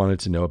ever wanted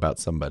to know about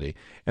somebody.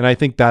 And I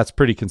think that's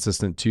pretty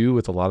consistent too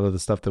with a lot of the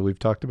stuff that we've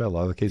talked about, a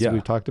lot of the cases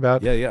we've talked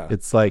about. Yeah.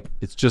 It's like,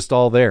 it's just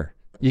all there.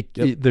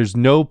 There's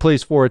no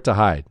place for it to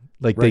hide.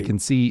 Like they can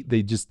see,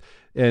 they just,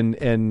 and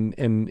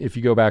if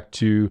you go back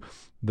to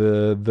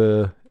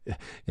and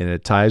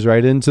it ties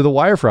right into the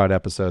wire fraud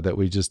episode that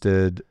we just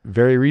did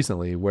very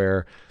recently,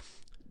 where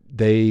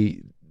they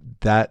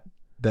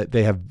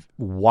have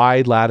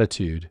wide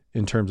latitude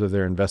in terms of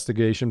their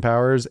investigation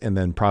powers, and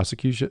then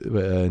prosecution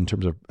in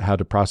terms of how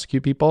to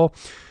prosecute people.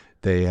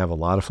 They have a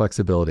lot of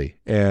flexibility,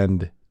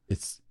 and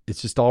it's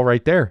just all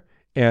right there.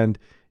 And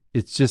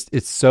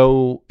it's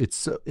so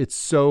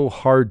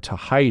hard to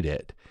hide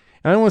it.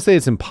 And I don't want to say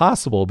it's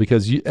impossible,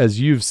 because as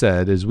we've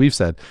said, it's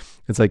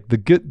like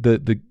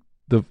the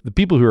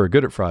people who are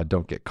good at fraud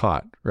don't get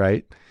caught,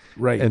 right?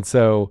 Right. And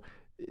so,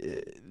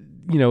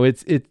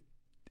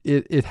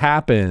 it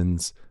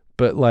happens,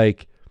 but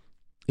like,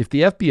 if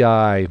the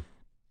FBI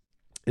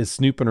is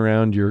snooping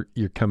around your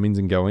comings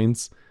and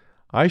goings,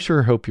 I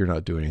sure hope you're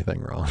not doing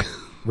anything wrong.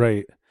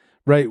 Right.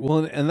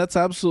 Well, and that's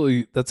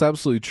absolutely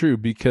true,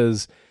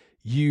 because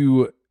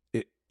I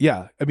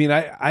mean,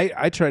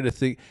 I try to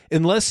think,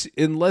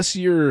 unless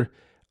you're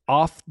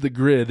off the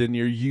grid and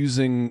you're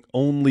using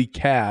only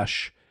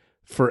cash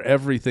for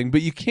everything,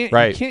 but you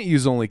can't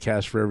use only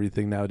cash for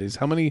everything nowadays.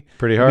 How many?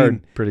 Pretty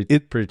hard.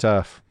 Pretty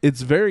tough.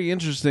 It's very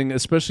interesting,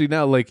 especially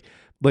now. Like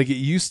it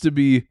used to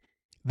be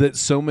that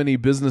so many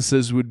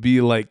businesses would be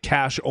like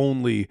cash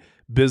only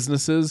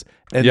businesses,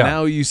 and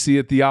now you see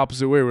it the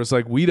opposite way, where it's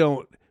like we're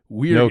a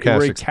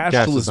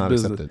cashless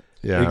business. Accepted.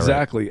 Yeah,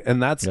 exactly. Right.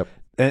 And that's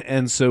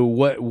and so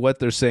what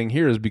they're saying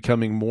here is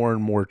becoming more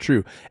and more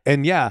true.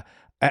 And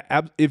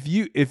if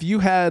you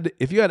had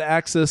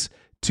access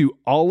to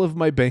all of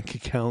my bank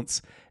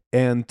accounts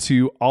and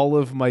to all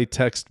of my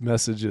text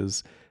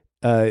messages,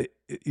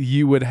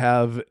 you would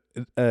have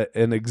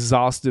an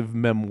exhaustive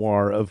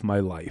memoir of my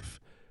life.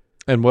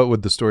 And what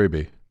would the story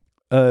be?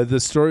 The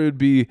story would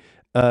be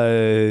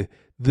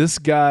this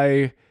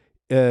guy.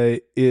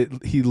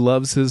 He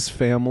loves his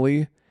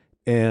family,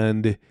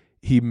 and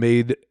he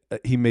made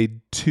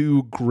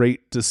two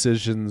great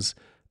decisions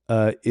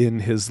in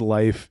his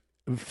life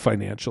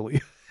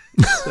financially.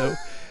 So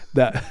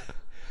that.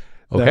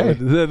 Okay.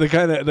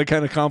 The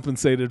kind of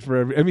compensated for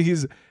every. I mean,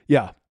 he's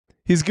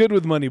good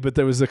with money, but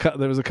there was a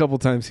couple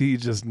times he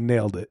just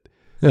nailed it.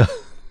 Yeah.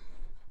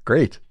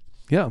 Great.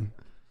 Yeah.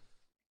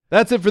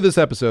 That's it for this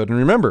episode. And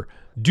remember,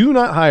 do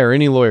not hire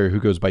any lawyer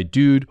who goes by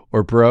dude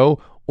or bro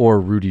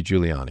or Rudy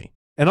Giuliani.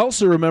 And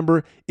also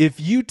remember, if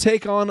you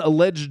take on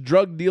alleged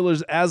drug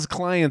dealers as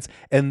clients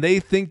and they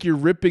think you're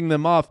ripping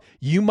them off,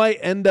 you might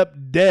end up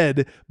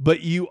dead,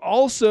 but you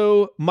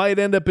also might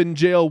end up in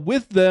jail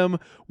with them,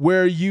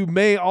 where you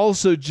may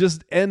also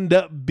just end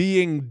up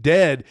being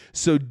dead.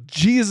 So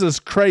Jesus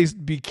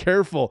Christ, be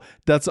careful.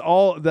 That's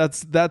all.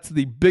 That's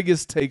the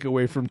biggest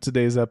takeaway from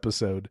today's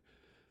episode.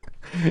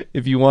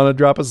 If you want to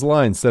drop us a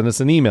line, send us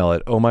an email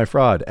at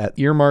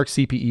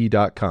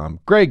ohmyfraud@earmarkcpe.com.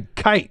 Greg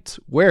Kite,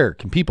 where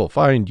can people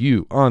find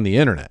you on the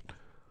internet?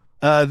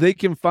 They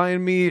can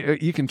find me.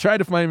 You can try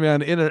to find me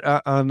on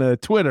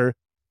Twitter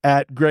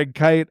at Greg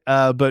Kite.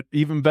 But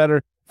even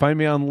better, find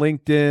me on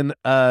LinkedIn.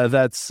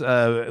 That's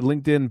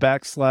LinkedIn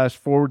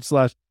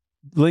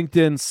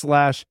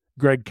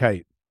 /LinkedIn/Greg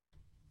Kite.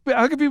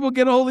 How can people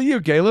get a hold of you,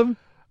 Caleb?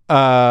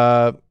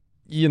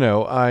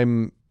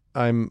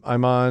 I'm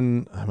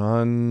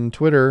on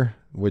Twitter,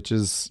 which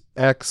is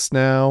X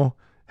now,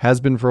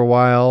 has been for a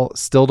while.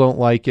 Still don't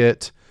like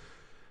it.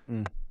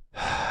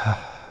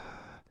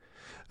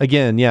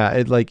 Again,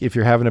 like if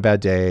you're having a bad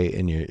day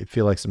and you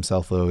feel like some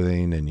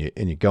self-loathing, and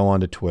you go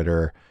onto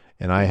Twitter,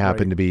 and I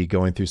happen to be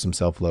going through some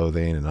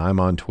self-loathing, and I'm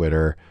on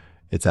Twitter,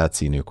 it's at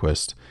C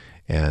Newquist,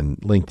 and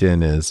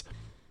LinkedIn is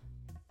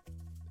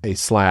a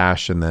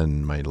slash and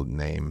then my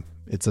name.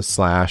 It's a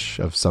slash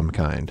of some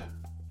kind.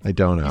 I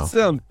don't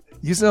know.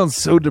 You sound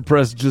so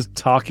depressed just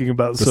talking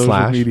about social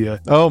slash? media.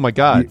 Oh my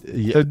God.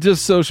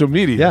 Just social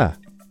media. Yeah.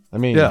 I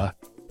mean,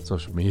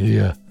 social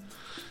media.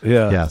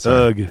 Yeah.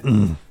 Sorry.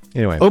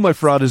 Anyway. Oh My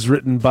Fraud is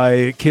written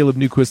by Caleb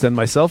Newquist and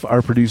myself.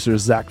 Our producer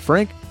is Zach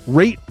Frank.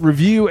 Rate,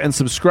 review, and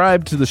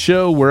subscribe to the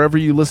show wherever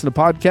you listen to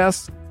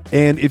podcasts.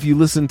 And if you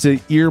listen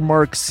to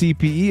Earmark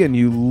CPE and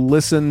you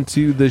listen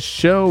to the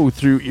show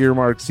through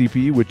Earmark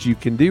CPE, which you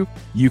can do,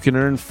 you can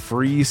earn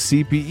free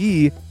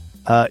CPE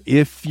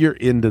if you're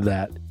into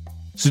that.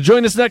 So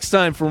join us next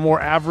time for more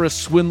avarice,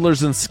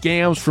 swindlers, and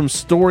scams from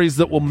stories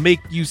that will make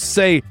you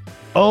say,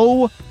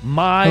 "Oh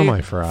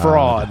my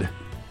fraud."